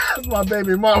 oh, that's my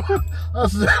baby mama. I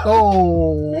said,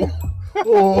 oh,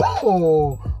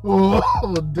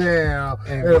 damn.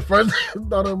 And the first thing I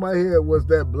thought in my head was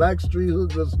that black street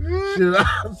hookers shit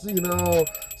I seen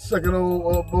sucking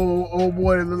old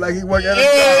boy that look like he work at a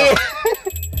job.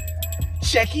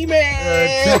 Checky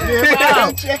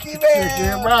man. Check him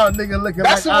out, nigga looking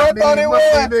that's like who I thought it was.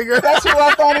 Nigga. That's who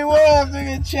I thought it was,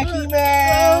 nigga. Checky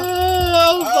man.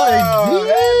 I was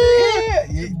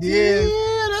like, yeah,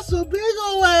 that's a big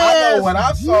old ass.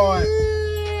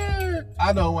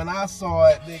 I know when I saw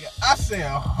it, nigga, I said,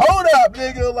 hold up,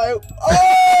 nigga, like,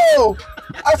 oh!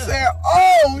 I said,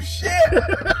 oh, shit!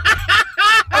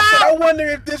 I said, I wonder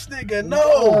if this nigga know.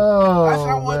 Oh, I said,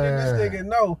 I wonder if this nigga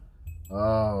know.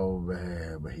 Oh,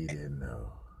 man, but he didn't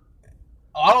know.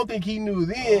 I don't think he knew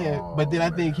then, but then I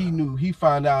think he knew. He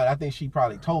found out. I think she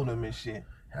probably told him and shit.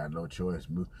 Had no choice.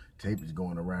 Tape is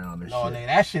going around and shit. No, nigga,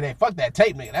 that shit ain't, fuck that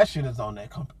tape, nigga. That shit is on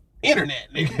that internet,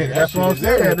 nigga. That's what I'm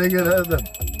saying, nigga.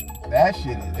 That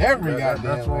shit is every goddamn.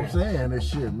 That's what I'm saying. That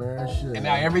shit, man. Shit. And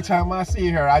now every time I see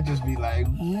her, I just be like,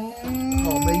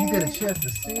 oh man, you get a chance to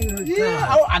see her.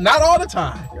 Yeah, not all the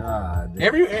time. God.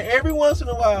 Damn. Every once in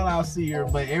a while I'll see her,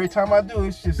 but every time I do,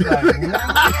 it's just like. nigga,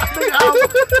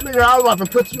 I was about to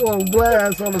put you on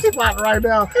blast on the spot right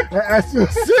now and ask you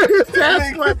a serious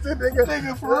ass question, nigga.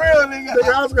 Nigga, for real, nigga.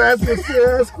 I was gonna ask you a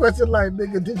serious question, like,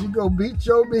 nigga, did you go beat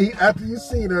your meat after you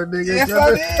seen her, nigga? Yes,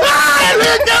 I did.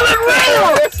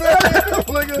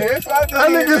 Yes, I that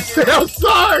nigga said, I'm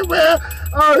sorry, man.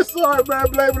 I'm sorry, man.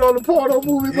 Blame it on the porno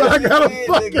movie, but I gotta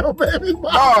fuck your baby mama.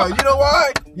 Oh, you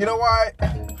know why?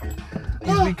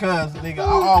 It's because, nigga, I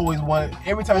always wanted,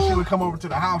 every time she would come over to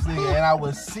the house, nigga, and I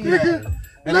would see that.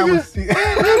 And I would see that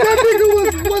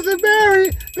nigga wasn't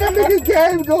married. That nigga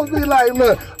ain't gonna be like,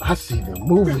 look, I see the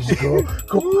movies, girl.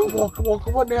 Come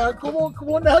on now. Come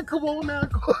on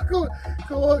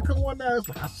now. It's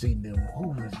like, I seen them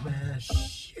movies, man.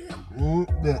 Shit. You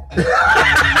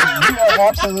are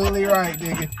absolutely right,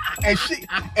 nigga.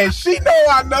 And she know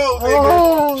I know,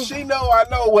 nigga. She know I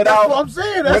know without. That's what I'm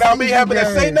saying. That's without me having to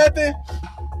say nothing.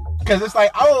 Cause it's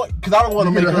like I don't want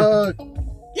to make a hug.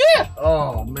 Yeah.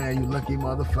 Oh man, you lucky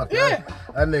motherfucker. Yeah.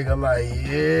 That nigga like,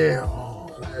 yeah. Oh,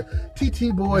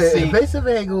 TT boy, invasive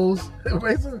angles.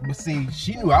 But see,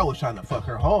 she knew I was trying to fuck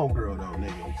her homegirl though,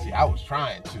 nigga. See, I was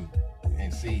trying to,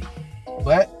 and see,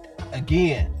 but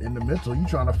again, in the mental, you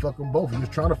trying to fuck them both. You was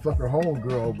trying to fuck her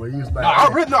homegirl, but you was like, I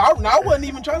wasn't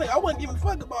even trying to. I wasn't even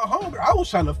fucking about homegirl. I was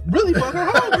trying to really fuck her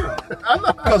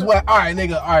homegirl. Cause what? All right,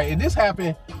 nigga. All right, and this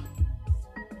happened.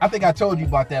 I think I told you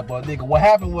about that, but nigga, what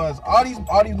happened was all these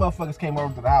motherfuckers came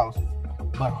over to the house,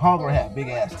 but homegirl had big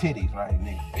ass titties, right,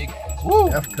 nigga, big ass. Woo.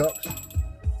 F cups.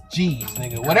 G's,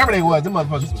 nigga, whatever they was, them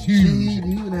motherfuckers was huge.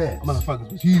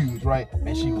 Motherfuckers was huge, right?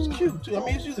 And she was cute too. I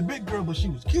mean, she was a big girl, but she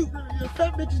was cute. Yeah,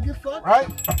 fat bitches get fucked, right?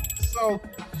 So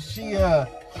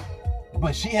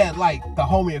but she had like the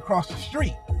homie across the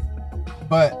street.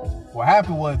 But what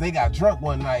happened was they got drunk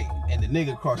one night and the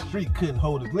nigga across the street couldn't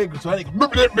hold his liquor, so that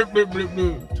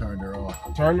nigga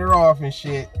turned her off and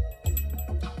shit.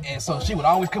 And so she would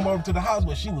always come over to the house,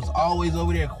 but she was always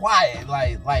over there quiet,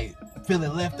 like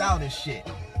feeling left out and shit.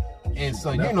 And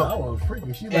so you know, I was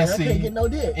freaking. She like, I can't get no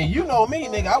dick. And you know me,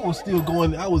 nigga, I was still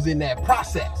going. I was in that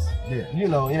process. Yeah. You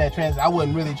know, in that transit, I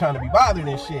wasn't really trying to be bothered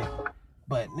and shit.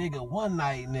 But nigga, one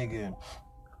night, nigga,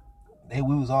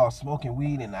 we was all smoking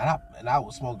weed and I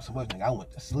was smoking so much, nigga, I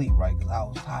went to sleep, right? Cause I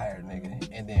was tired, nigga.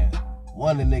 And then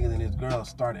one of the niggas and this girl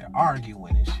started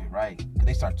arguing and shit, right? Cause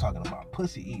they started talking about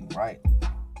pussy eating, right?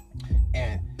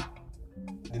 And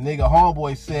the nigga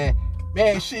homeboy said,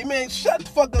 man, shut the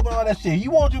fuck up on all that shit.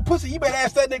 You want your pussy, you better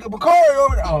ask that nigga Bakari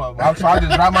over there. Oh, I'm trying to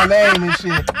just write my name and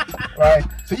shit, right?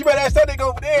 So you better ask that nigga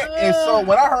over there. And so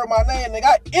when I heard my name, nigga,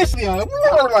 I instantly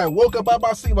like woke up out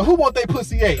my sleep. But who want they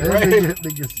pussy ate, right?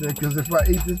 Nigga said, cause if I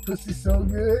eat this pussy so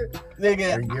good,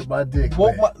 nigga, I get my dick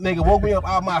woke me up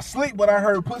out of my sleep when I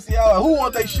heard pussy out. Like, who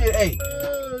want they shit ate?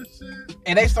 Oh, shit.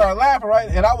 And they started laughing, right?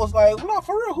 And I was like, no,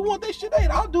 for real, who want they shit ate?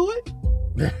 I'll do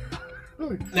it.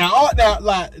 Now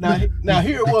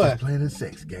here it was playing a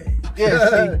sex game.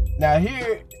 Yeah,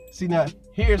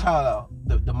 here's how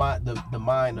the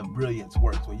mind of brilliance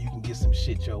works, where you can get some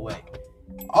shit your way.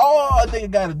 All a nigga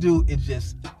gotta do is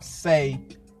just say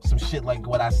some shit like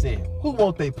what I said. Who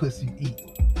want they pussy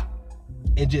eaten?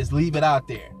 And just leave it out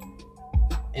there.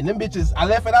 And them bitches, I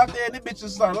left it out there, and them bitches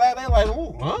started laughing. They're like,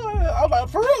 I'm like,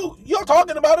 for real? You're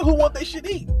talking about it? Who want they shit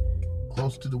eaten?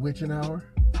 Close to the witching hour.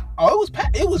 Oh,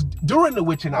 it was during the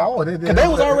witching hour. Oh, because they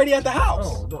was already at the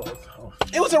house.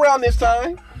 It was around this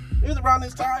time.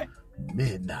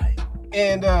 Midnight.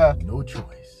 And no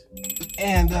choice.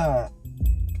 And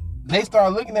they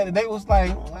started looking at it. They was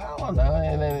like, I don't know.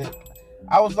 And then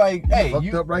I was like, hey,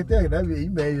 you fucked up right there. That means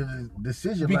you made a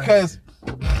decision. Because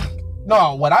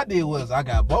no, what I did was I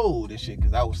got bold and shit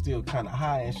because I was still kind of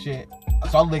high and shit.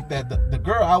 So I looked at the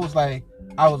girl. I was like,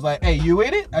 hey, you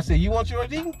in it? I said, you want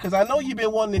yours eaten? Because I know you've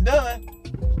been wanting it done.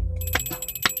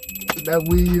 That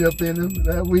weed up in him.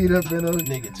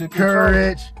 Nigga, took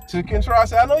courage. Control. I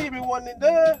said, I know you've been wanting it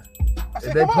done. I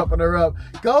said, and they pumping her up.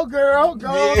 Go, girl.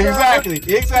 Go, yeah, exactly.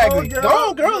 Go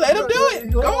on, girl. Let him do it.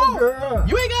 Go on, girl.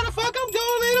 You ain't got to fuck him. Go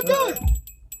on, let him do it.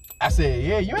 I said,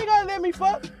 yeah, you ain't got to let me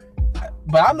fuck.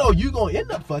 But I know you going to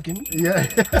end up fucking me. Yeah.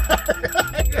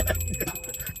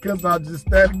 Because I'm just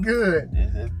that good.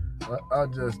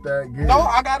 I'm just that good. No,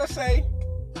 I gotta say,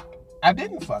 I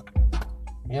didn't fuck her.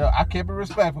 You know, I kept it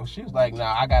respectful. She was like,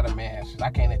 nah, I got a man. She said, I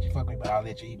can't let you fuck me, but I'll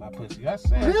let you eat my pussy. I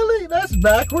said, really? That's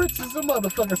backwards as a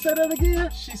motherfucker. Say that again.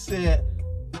 She said,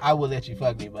 I will let you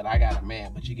fuck me, but I got a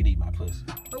man, but you can eat my pussy.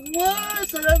 What?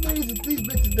 So that means that these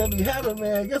bitches that be having,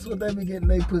 man, guess what? They be getting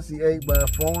their pussy ate by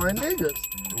foreign niggas.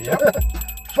 Yep.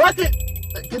 Fuck it.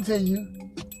 Continue.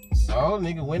 So,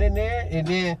 nigga went in there, and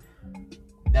then,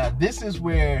 now this is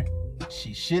where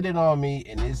she shitted on me,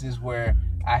 and this is where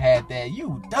I had that,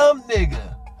 you dumb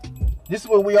nigga. This is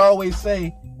what we always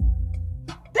say,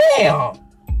 damn.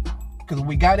 Because when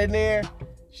we got in there,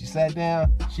 she sat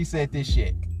down, she said this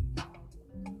shit.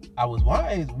 I was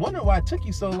wondering why it took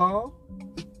you so long.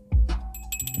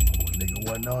 Nigga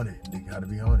wasn't on it. Nigga gotta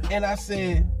be on it. And I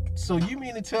said, so you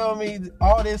mean to tell me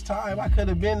all this time I could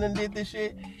have been and did this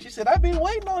shit? She said, I've been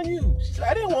waiting on you. She said,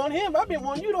 I didn't want him. I've been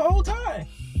wanting you the whole time.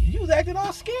 You was acting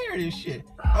all scared and shit.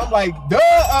 I'm like, duh.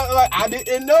 I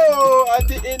didn't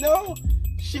know.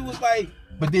 She was like,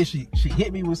 but then she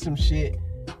hit me with some shit.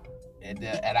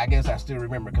 And I guess I still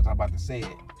remember because I'm about to say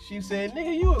it. She said,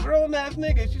 nigga, you a grown ass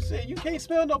nigga. She said, you can't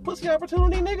smell no pussy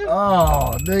opportunity, nigga.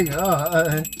 Oh,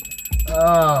 nigga.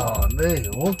 Oh,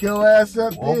 nigga. Woke your ass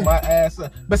up, Woke my ass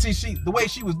up. But see, the way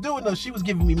she was doing, though, she was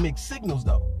giving me mixed signals,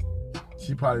 though.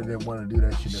 She probably didn't want to do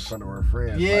that shit in front of her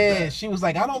friends. Yeah, like she was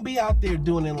like, I don't be out there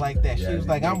doing it like that. Yeah, she was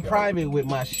like, I'm private with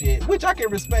my shit, which I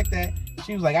can respect that.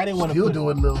 She was like, I didn't want to. Still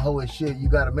doing little hoe shit. You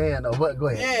got a man though. What? Go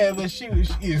ahead. Yeah, but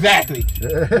exactly.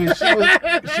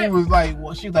 But she was like,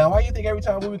 why you think every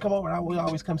time we would come over, I would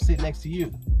always come sit next to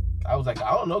you? I was like,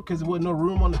 I don't know, because there wasn't no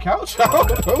room on the couch. I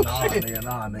don't know.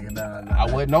 Nah. I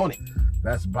wasn't on it.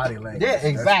 That's body language. Yeah,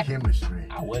 exactly. That's chemistry.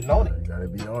 I wasn't on it. You gotta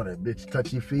be on it, bitch.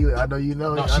 Touchy feely. I know you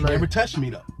know. No, she never touched me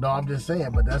though. No, I'm just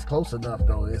saying, but that's close enough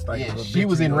though. It's like if a she bitch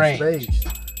was in range. Space,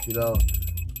 you know.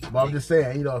 But I'm just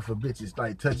saying, you know, if a bitch is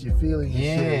like touchy feely and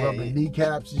shit, rubbing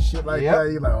kneecaps and shit like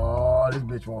that, you're like, oh, this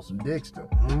bitch wants some dick still.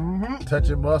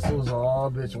 Touching muscles,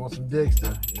 oh, bitch wants some dick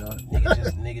still. You know?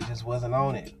 nigga just wasn't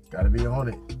on it. Gotta be on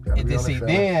it.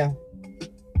 Then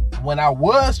when I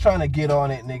was trying to get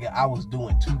on it, nigga, I was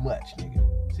doing too much, nigga.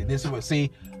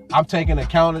 I'm taking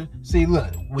account. See,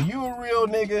 look, when you a real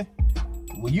nigga,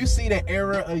 when you see the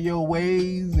error of your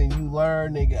ways and you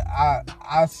learn, nigga,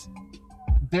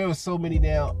 there was so many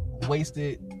damn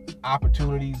wasted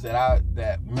opportunities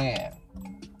that man,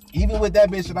 even with that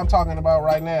bitch that I'm talking about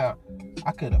right now,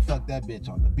 I could have fucked that bitch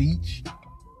on the beach,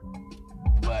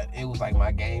 but it was like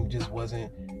my game just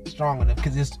wasn't strong enough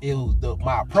because it was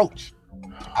my approach.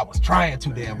 I was trying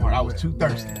too damn hard. I was too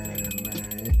thirsty.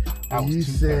 You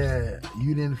said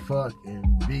you didn't fuck in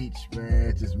beach, man.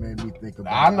 It just made me think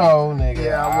about. I know, nigga.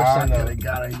 Yeah, I wish I could have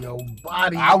got in your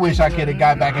body. I wish I could have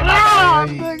got back in my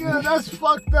body. Nigga, that's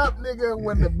fucked up, nigga.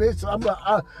 When the bitch, I'm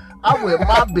with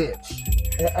my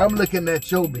bitch, and I'm looking at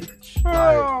your bitch.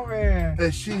 Oh man.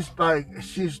 And she's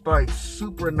like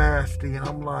super nasty, and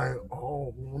I'm like,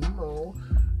 oh no.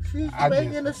 She's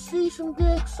begging to see some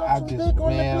dick, suck some dick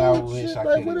on the beach. I wish I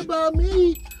could. What about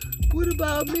me? What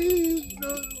about me?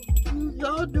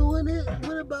 Y'all doing it.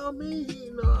 What about me?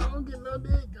 I don't get no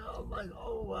dick. I'm like,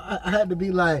 oh, I had to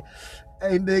be like,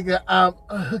 hey, nigga, I'm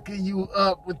hooking you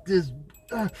up with this.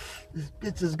 This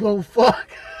bitch is gonna fuck.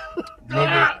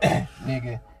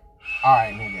 Nigga. All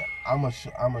right, nigga. I'm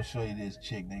gonna show you this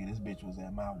chick, nigga. This bitch was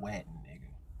at my wedding, nigga.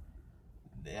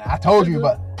 I told you,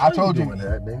 but I told you.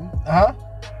 That, nigga? Huh?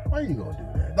 Why you gonna do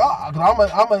that? No,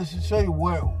 I'm gonna show you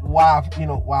why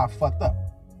I fucked up.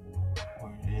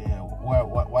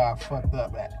 Where I fucked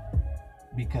up at,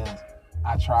 because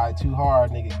I tried too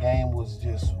hard, nigga. Game was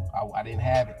just I didn't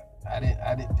have it. I didn't.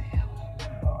 Damn,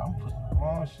 I'm putting the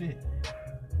wrong shit.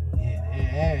 Yeah.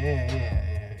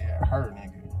 Hurt,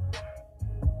 nigga.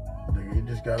 Nigga, you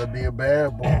just gotta be a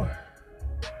bad boy.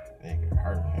 Nigga,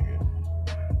 hurt, nigga.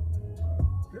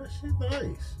 Yeah, she's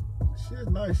nice. She's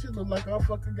nice. She look like our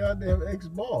fucking goddamn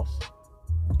ex-boss.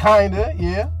 Kinda,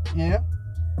 yeah.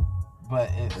 But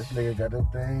this nigga got them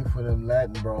thing for them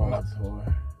Latin broads.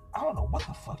 I don't know what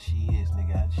the fuck she is,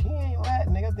 nigga. She ain't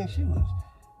Latin, nigga. I think she was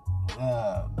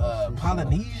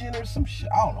Polynesian or some shit.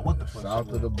 I don't know what the fuck.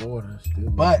 South of the border, still.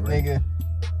 But nigga,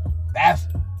 that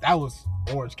was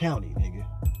Orange County, nigga.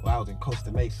 Well, I was in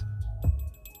Costa Mesa,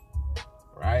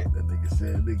 right? That nigga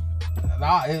said, nigga.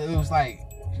 Nah, it was like.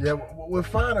 Yeah, with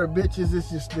finer bitches, it's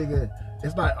just nigga.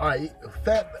 It's like, all right,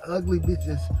 fat, ugly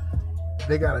bitches,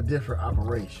 they got a different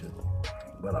operation.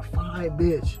 But a fine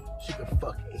bitch, she can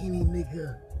fuck any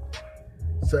nigga.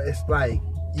 So it's like,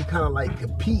 you kind of like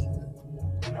competing.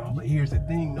 But here's the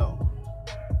thing though.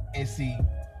 And see,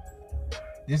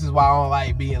 this is why I don't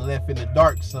like being left in the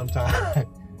dark sometimes.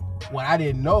 What I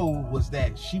didn't know was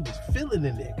that she was feeling the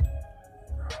nigga.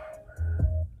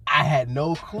 I had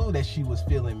no clue that she was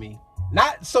feeling me.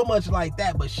 Not so much like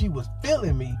that, but she was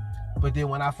feeling me. But then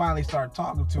when I finally started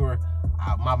talking to her,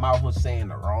 my mouth was saying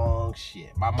the wrong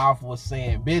shit. My mouth was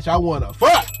saying, bitch, I wanna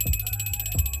fuck.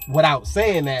 Without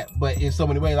saying that, but in so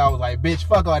many ways, I was like, bitch,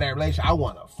 fuck all that relationship. I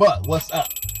wanna fuck. What's up?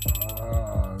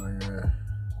 Oh, yeah.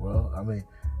 Well, I mean,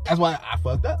 that's why I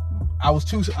fucked up. I was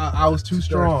too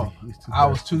strong. I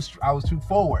was too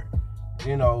forward.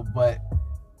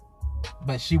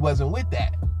 But she wasn't with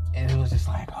that. And it was just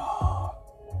like, oh.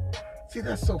 See,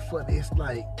 that's so funny. It's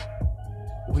like,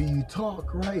 when you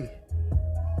talk, right,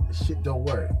 the shit don't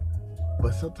work.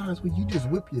 But sometimes when you just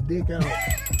whip your dick out,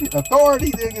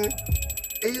 authority, nigga.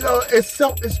 And, it's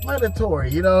self-explanatory.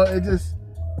 It just,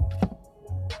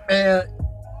 and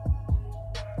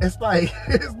it's like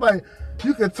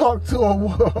you can talk to a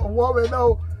woman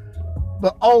though,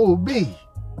 but me.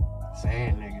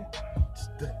 Saying, nigga,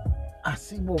 I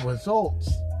see more results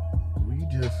when you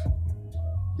just,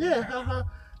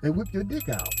 and whip your dick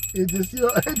out. It just,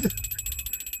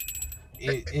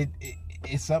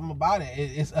 it's something about it.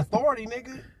 It's authority,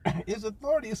 nigga. It's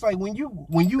authority. It's like when you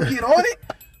get on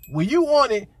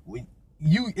it,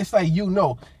 it's like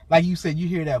like you said, you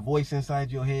hear that voice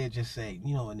inside your head just say,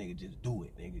 you know what, nigga, just do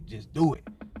it, nigga, just do it.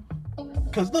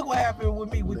 Cause look what happened with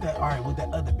me with that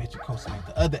other bitch at Costa Rica,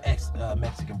 the other ex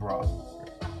Mexican bra,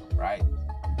 right?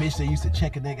 Bitch that used to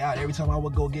check a nigga out every time I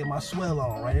would go get my swell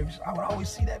on, right? I would always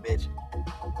see that bitch.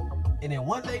 And then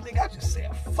one day, nigga, I just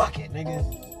said, fuck it, nigga.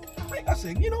 I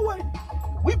said, you know what?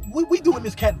 We doing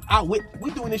this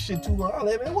we doing this shit too long. I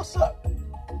like, man, what's up?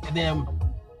 And then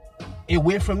it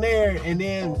went from there, and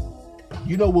then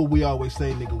you know what we always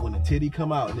say, nigga, when a titty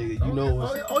come out, nigga, you know.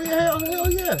 Oh yeah.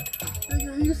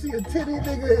 Nigga, you see a titty,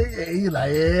 nigga, he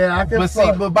like, yeah, I can. But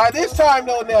fuck. See, but by this time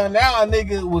though, now a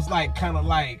nigga was like, kind of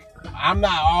like, I'm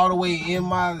not all the way in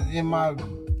my.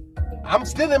 I'm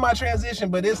still in my transition,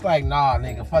 but it's like, nah,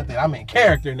 nigga, fuck that. I'm in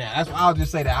character now. That's why I'll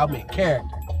just say that I'm in character.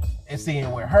 And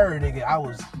seeing with her, nigga, I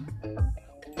was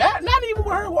not even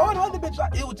with her, with all the other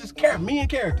bitches. It was just me and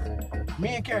character.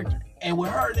 And with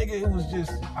her, nigga, it was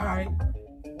just, all right.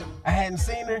 I hadn't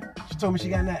seen her. She told me she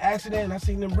got in that accident, and I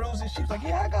seen them bruises. She was like,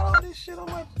 yeah, I got all this shit on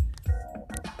my.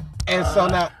 And so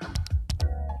now,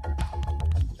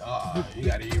 you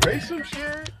gotta erase some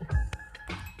shit.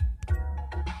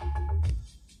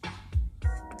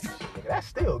 Nigga, that's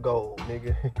still gold,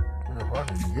 nigga. If I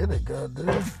can get it,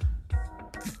 goddamn.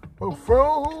 Oh,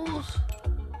 froze.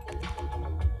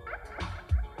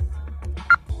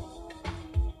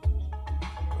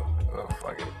 Oh,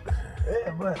 fuck it.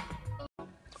 Yeah, but.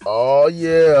 Oh,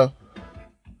 yeah.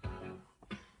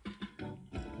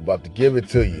 About to give it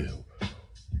to you.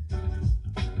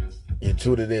 You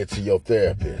tuned it in to your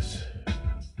therapist.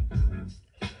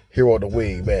 Here on the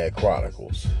Wingman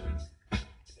Chronicles.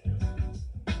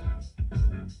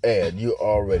 And you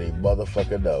already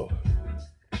motherfucking know.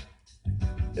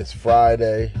 It's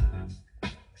Friday.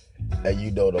 And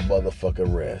you know the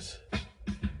motherfucking rest.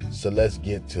 So let's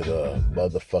get to the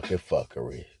motherfucking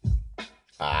fuckery.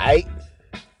 Alright?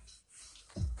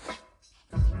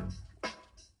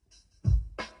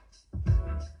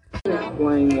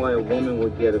 Explain why a woman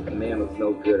would get if a man was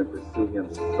no good and pursue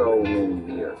him so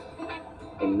many years.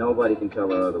 And nobody can tell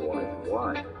her otherwise.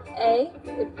 Why? A,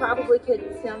 it probably could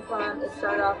stem from, it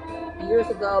started off years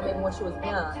ago, maybe when she was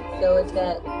young. So it's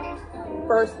that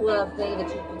first love thing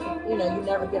that you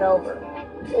never get over.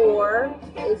 Or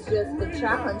it's just the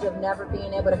challenge of never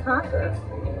being able to conquer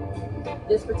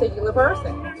this particular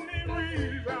person.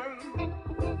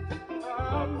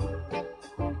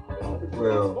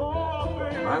 Well,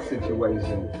 my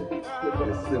situation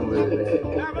is similar to that.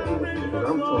 Because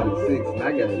I'm 26 and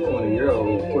I got a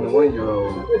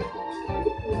 21-year-old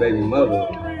baby mother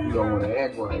who don't want to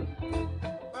act right.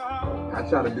 I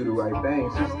try to do the right thing.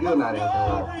 She's still not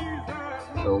acting right.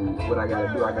 So what I got to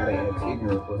do, I got to act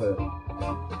ignorant for her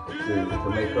to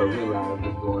make her realize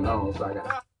what's going on.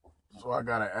 So I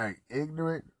got to act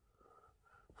ignorant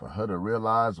for her to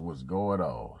realize what's going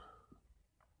on.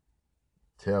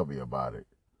 Tell me about it.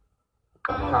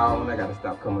 I gotta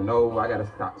stop coming over. I gotta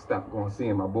stop going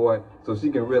seeing my boy, so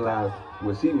she can realize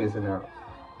what she missing out.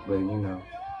 But you know.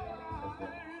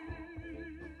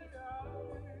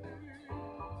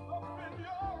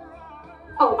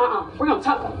 We're gonna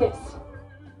talk about this.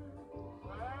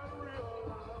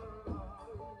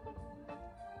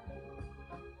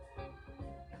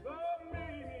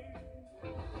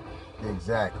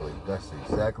 Exactly. That's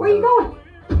exactly. Where are you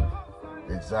going?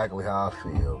 Exactly how I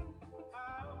feel.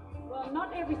 Well,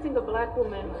 not every single black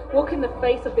woman walking the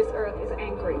face of this earth is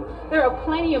angry. There are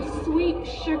plenty of sweet,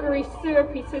 sugary,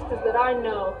 syrupy sisters that I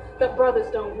know that brothers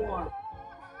don't want.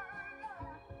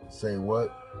 Say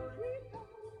what?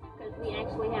 Because we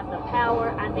actually have the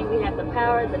power. I think we have the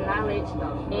power, the knowledge,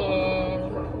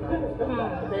 and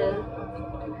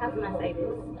how can I say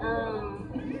this?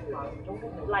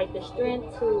 Like the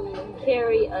strength to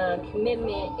carry a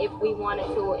commitment if we wanted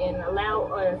to, and allow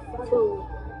us to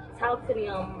talk to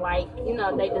them like,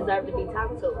 they deserve to be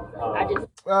talked to.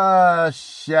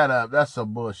 Shut up. That's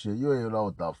some bullshit. You ain't even know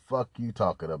what the fuck you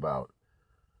talking about.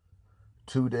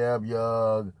 Too damn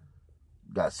young.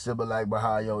 Got Similac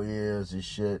behind your ears and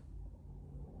shit.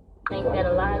 I think that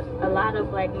a lot of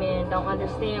black men don't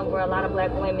understand where a lot of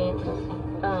black women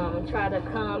try to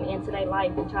come into their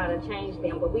life and try to change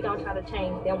them, but we don't try to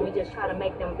change them. We just try to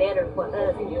make them better for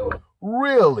us.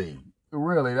 Really?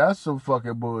 That's some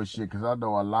fucking bullshit, because I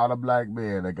know a lot of black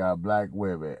men that got black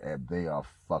women and they are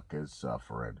fucking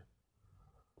suffering.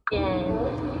 And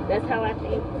that's how I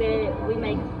think that we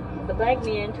make the black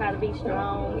men try to be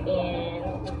strong,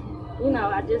 and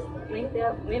I just think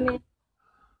that women...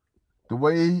 The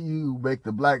way you make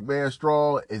the black man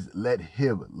strong is let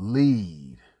him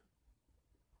lead.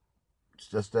 It's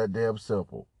just that damn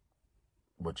simple.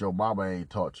 But your mama ain't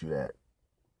taught you that.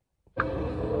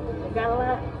 You got a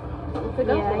lot to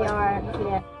go for.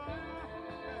 Yeah.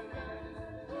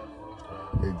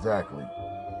 Exactly.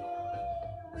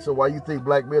 So why you think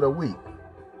black men are weak?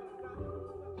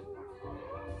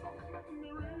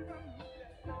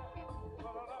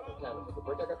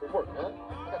 I got to work, man.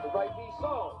 I got to write these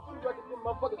songs. You reckon them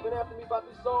motherfuckers been after me about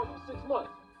these songs for 6 months?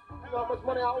 You know how much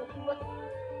money I owe you,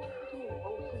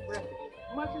 reckon?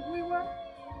 Much as we were,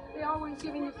 they always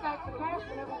giving you stacks of cash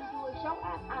whenever we do a show. I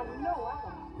know I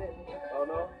don't bet. Oh,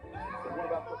 no? So what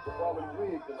about the falling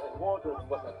wigs and wardrobes and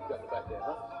whatnot you got in the back there,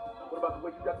 huh? What about the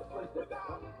way you got the place that back,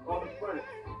 huh? All this furniture,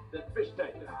 that fish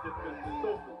tank, the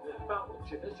sofas, the fountain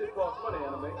shit. This shit costs money,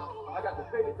 anime. I got to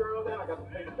pay the girls and I got to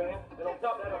pay the band. And on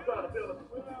top of that, I'm trying to build a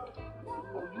studio.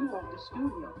 Well, you want the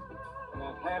studio. And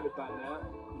I have it by now.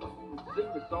 You sing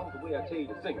the songs the way I tell you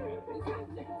to sing, man. That's what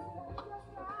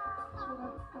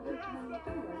I bet you want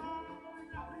to do, right?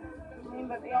 I mean,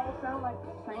 but they all sound like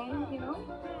the same, you know?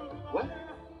 What?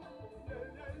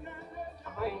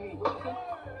 I ain't hear what you said.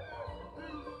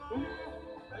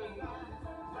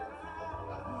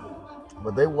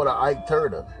 But they want an Ike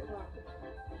Turner.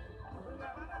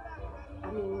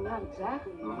 I mean, not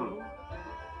exactly, you know?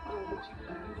 But you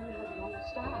do have your own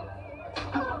style.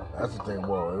 That's the thing,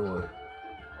 boy. It was.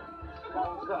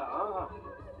 What's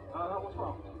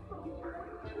wrong?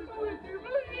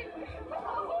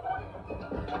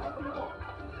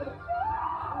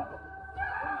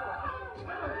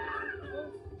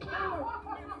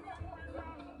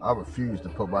 I refuse to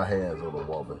put my hands on a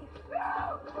woman.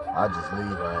 I just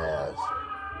leave her ass.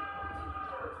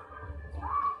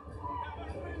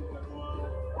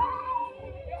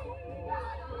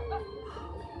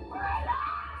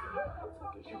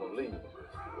 Guess you gonna leave.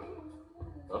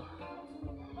 Huh?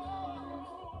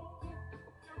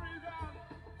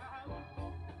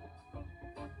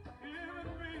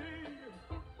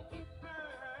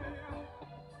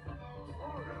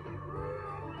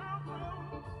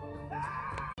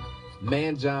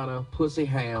 Mangina, pussy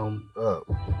hound,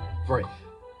 fresh.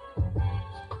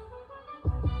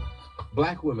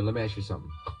 Black women, let me ask you something.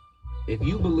 If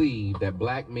you believe that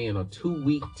black men are too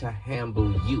weak to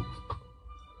handle you,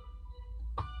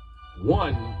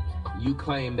 one, you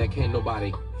claim that can't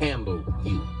nobody handle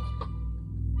you.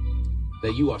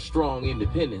 That you are strong,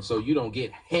 independent, so you don't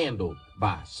get handled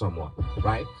by someone,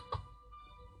 right?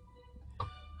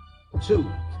 Two,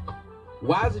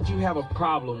 why is it you have a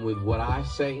problem with what I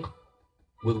say,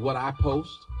 with what I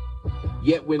post?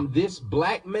 Yet when this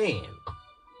black man,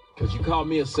 because you called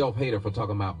me a self-hater for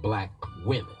talking about black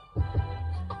women,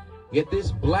 yet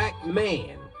this black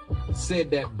man said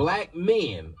that black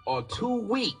men are too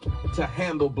weak to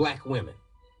handle black women.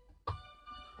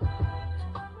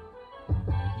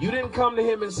 You didn't come to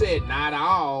him and say, not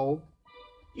all.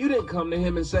 You didn't come to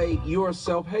him and say, you're a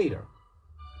self-hater.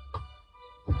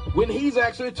 When he's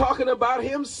actually talking about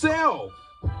himself.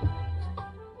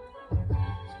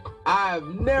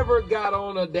 I've never got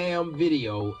on a damn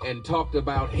video and talked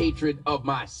about hatred of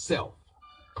myself.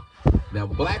 Now,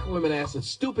 black women ask a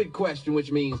stupid question, which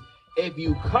means if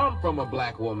you come from a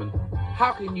black woman,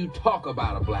 how can you talk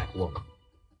about a black woman?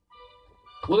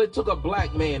 Well, it took a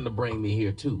black man to bring me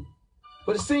here, too.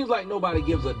 But it seems like nobody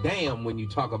gives a damn when you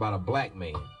talk about a black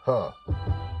man. Huh.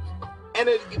 And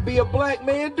it'd be a black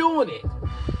man doing it.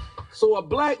 So a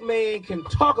black man can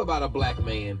talk about a black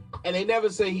man, and they never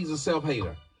say he's a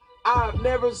self-hater. I've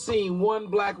never seen one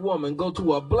black woman go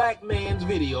to a black man's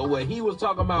video where he was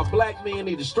talking about black men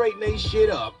need to straighten their shit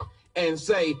up and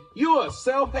say, you're a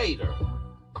self-hater.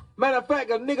 Matter of fact,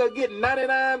 a nigga getting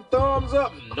 99 thumbs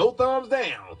up, no thumbs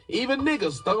down. Even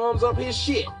niggas thumbs up his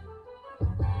shit.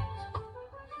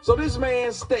 So this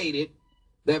man stated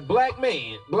that black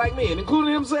men,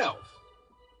 including himself,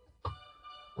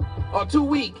 are too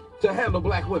weak to handle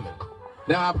black women.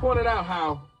 Now, I pointed out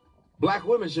how black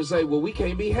women should say, well, we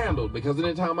can't be handled, because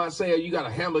anytime I say you got to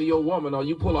handle your woman or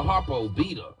you pull a Harpo,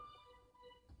 beat her.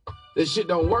 This shit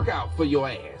don't work out for your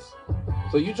ass.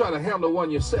 So you try to handle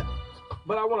one yourself.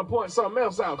 But I want to point something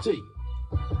else out to you.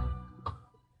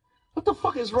 What the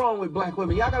fuck is wrong with black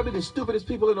women? Y'all got to be the stupidest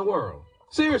people in the world.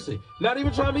 Seriously, not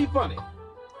even trying to be funny.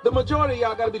 The majority of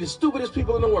y'all got to be the stupidest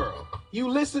people in the world. You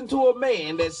listen to a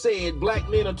man that said black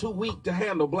men are too weak to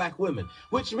handle black women,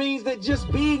 which means that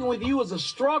just being with you is a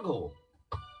struggle.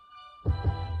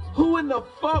 Who in the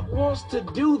fuck wants to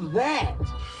do that?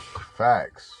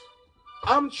 Facts.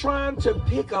 I'm trying to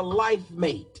pick a life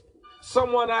mate,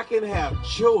 someone I can have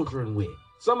children with,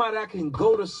 somebody I can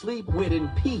go to sleep with in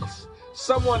peace,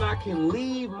 Someone I can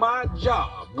leave my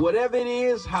job, whatever it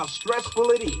is, how stressful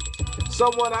it is.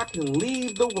 Someone I can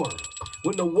leave the world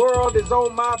when the world is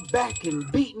on my back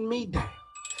and beating me down.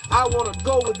 I want to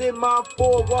go within my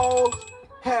four walls,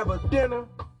 have a dinner,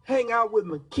 hang out with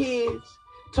my kids,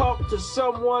 talk to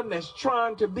someone that's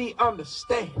trying to be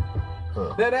understanding.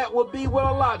 Now that would be what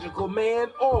a logical man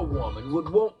or woman would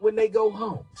want when they go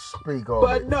home. Speak on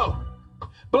But it. no,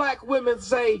 black women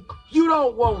say, you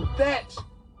don't want that.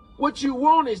 What you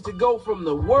want is to go from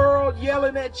the world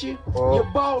yelling at you, your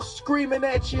boss screaming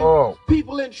at you,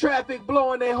 people in traffic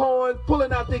blowing their horns,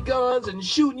 pulling out their guns and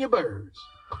shooting your birds,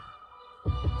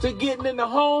 to getting in the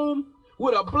home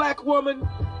with a black woman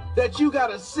that you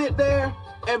gotta sit there,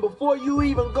 and before you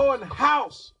even go in the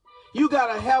house, you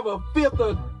gotta have a fifth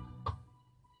of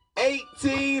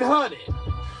 1,800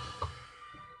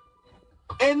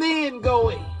 and then go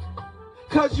in,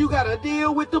 cause you gotta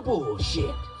deal with the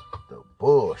bullshit.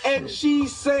 And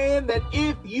she's saying that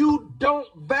if you don't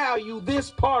value this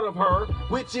part of her,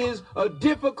 which is a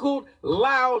difficult,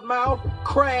 loudmouth,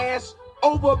 crass,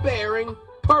 overbearing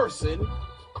person,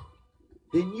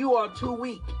 then you are too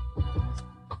weak.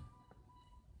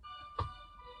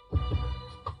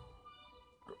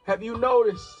 Have you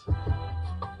noticed,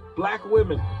 black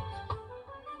women,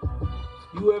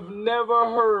 you have never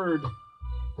heard,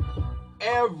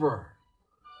 ever,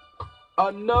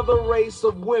 another race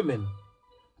of women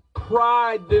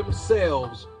pride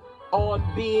themselves on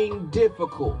being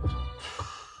difficult.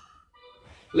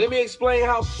 Let me explain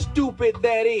how stupid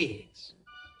that is.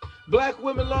 Black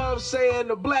women love saying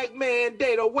the black man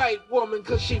date a white woman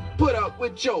because she put up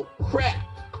with your crap.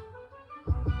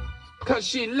 Because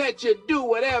she let you do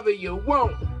whatever you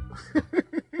want.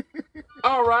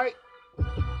 All right.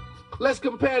 Let's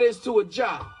compare this to a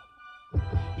job.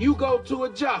 You go to a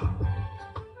job.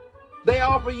 They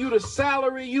offer you the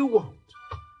salary you want.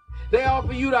 They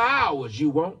offer you the hours you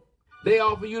want. They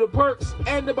offer you the perks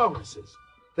and the bonuses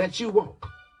that you want.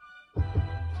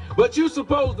 But you're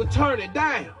supposed to turn it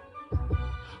down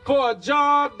for a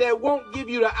job that won't give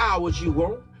you the hours you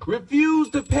want, refuse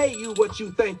to pay you what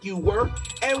you think you worth,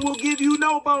 and will give you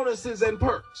no bonuses and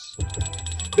perks.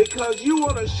 Because you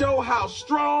want to show how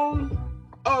strong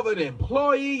of an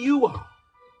employee you are.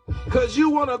 Because you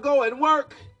want to go and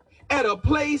work at a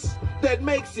place that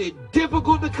makes it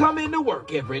difficult to come into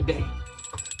work every day.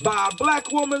 By a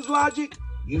black woman's logic,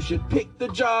 you should pick the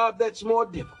job that's more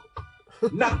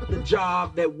difficult, not the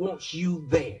job that wants you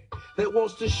there, that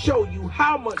wants to show you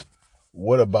how much.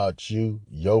 What about you,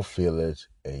 your feelings,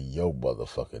 and your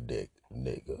motherfucking dick,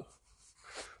 nigga?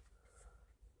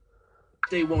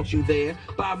 They want you there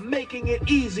by making it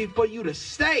easy for you to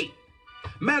stay.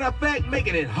 Matter of fact,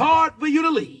 making it hard for you to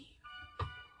leave.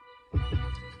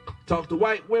 Talk to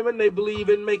white women, they believe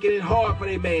in making it hard for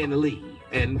their man to leave,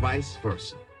 and vice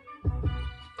versa.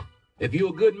 If you're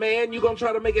a good man, you're going to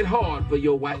try to make it hard for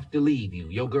your wife to leave you,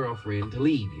 your girlfriend to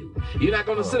leave you. You're not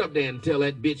going to sit up there and tell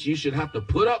that bitch you should have to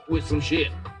put up with some shit.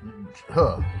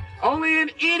 Only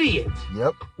an idiot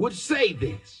would say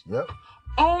this.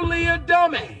 Only a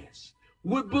dumbass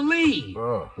would believe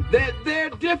that their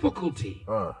difficulty,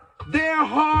 their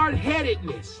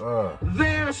hard-headedness,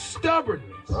 their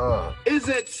stubbornness is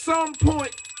at some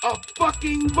point a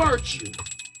fucking virtue.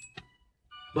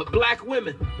 But black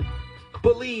women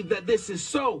believe that this is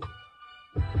so.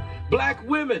 Black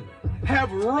women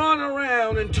have run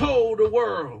around and told the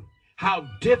world how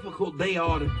difficult they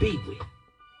are to be with.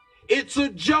 It's a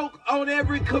joke on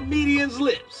every comedian's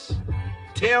lips.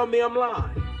 Tell me I'm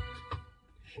lying.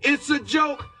 It's a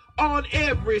joke on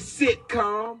every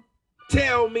sitcom.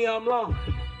 Tell me I'm lying.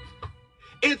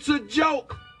 It's a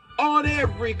joke on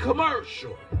every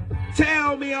commercial.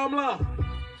 Tell me I'm lying.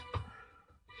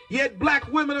 Yet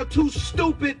black women are too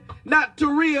stupid not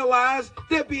to realize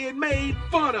they're being made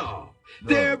fun of.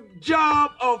 Their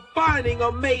job of finding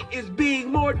a mate is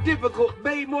being more difficult,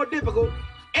 made more difficult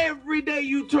every day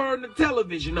you turn the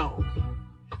television on.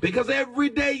 Because every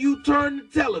day you turn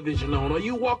the television on or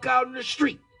you walk out in the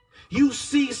street, you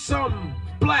see some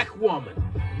black woman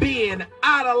being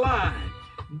out of line,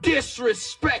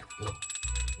 disrespectful.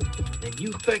 And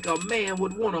you think a man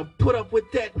would want to put up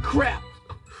with that crap.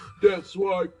 That's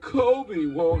why Kobe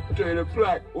won't date a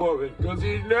black woman, because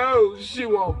he knows she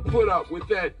won't put up with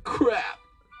that crap.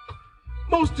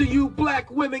 Most of you black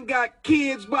women got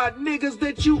kids by niggas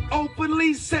that you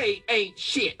openly say ain't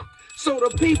shit. So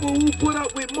the people who put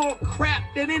up with more crap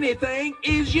than anything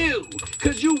is you,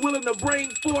 because you willing to bring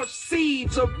forth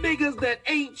seeds of niggas that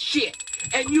ain't shit.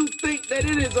 And you think that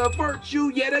it is a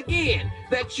virtue yet again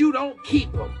that you don't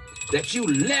keep them. that you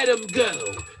let them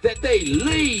go, that they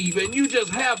leave, and you just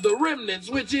have the remnants,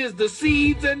 which is the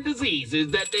seeds and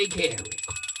diseases that they carry.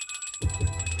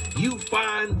 You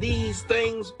find these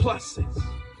things pluses.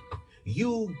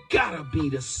 You gotta be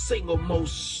the single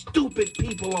most stupid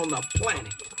people on the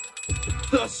planet.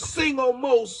 The single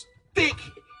most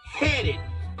thick-headed,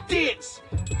 dense,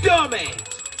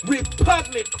 dumbass,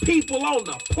 repugnant people on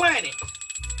the planet.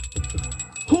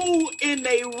 Who in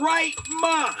their right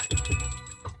mind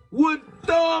would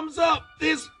thumbs up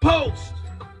this post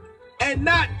and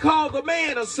not call the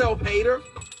man a self-hater,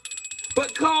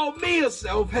 but call me a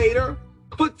self-hater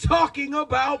for talking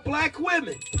about black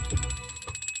women?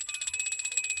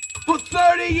 For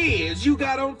 30 years, you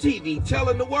got on TV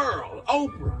telling the world,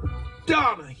 Oprah,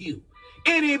 Donahue,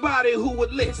 anybody who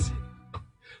would listen,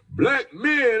 black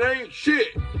men ain't shit.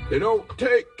 They don't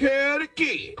take care of the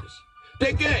kids.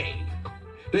 They gay.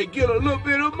 They get a little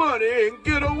bit of money and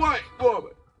get a white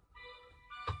woman.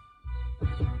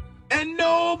 And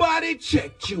nobody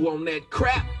checked you on that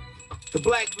crap. The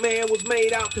black man was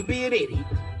made out to be an idiot.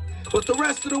 But the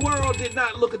rest of the world did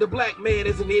not look at the black man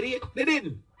as an idiot. They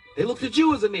didn't. They looked at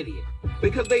you as an idiot.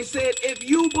 Because they said, if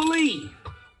you believe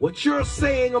what you're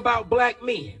saying about black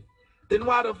men, then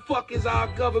why the fuck is our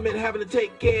government having to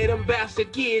take care of them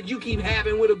bastard kids you keep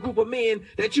having with a group of men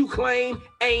that you claim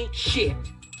ain't shit?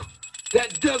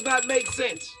 That does not make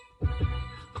sense.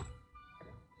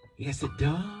 Yes, it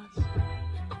does.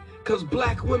 Because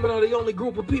black women are the only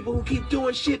group of people who keep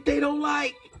doing shit they don't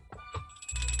like.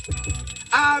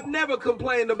 I've never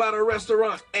complained about a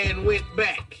restaurant and went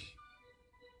back.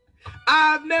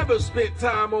 I've never spent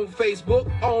time on Facebook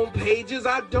on pages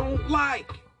I don't like.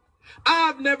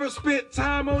 I've never spent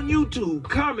time on YouTube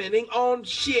commenting on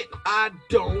shit I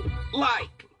don't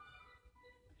like.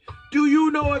 Do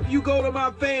you know if you go to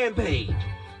my fan page,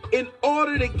 in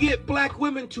order to get black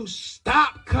women to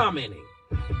stop commenting,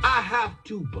 I have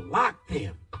to block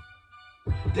them?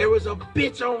 There is a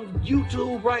bitch on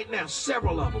YouTube right now,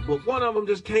 several of them, but one of them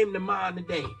just came to mind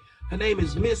today. Her name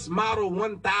is Miss Model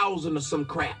 1000 or some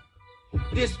crap.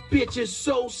 This bitch is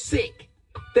so sick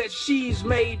that she's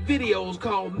made videos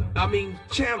called,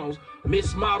 channels,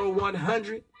 Miss Model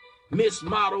 100, Miss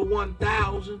Model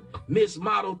 1000, Miss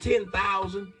Model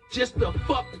 10,000, just to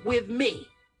fuck with me.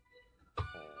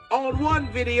 On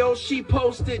one video, she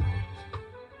posted,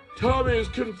 Tommy is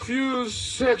confused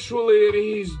sexually and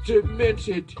he's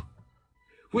demented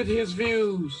with his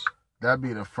views. That'd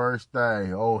be the first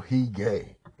thing. Oh, he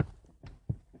gay.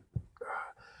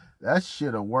 That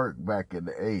shit'll work back in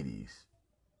the 80s,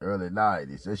 early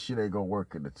 90s. That shit ain't gonna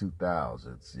work in the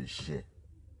 2000s and shit.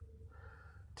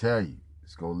 Tell you,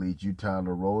 it's gonna lead you down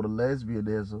the road of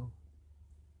lesbianism.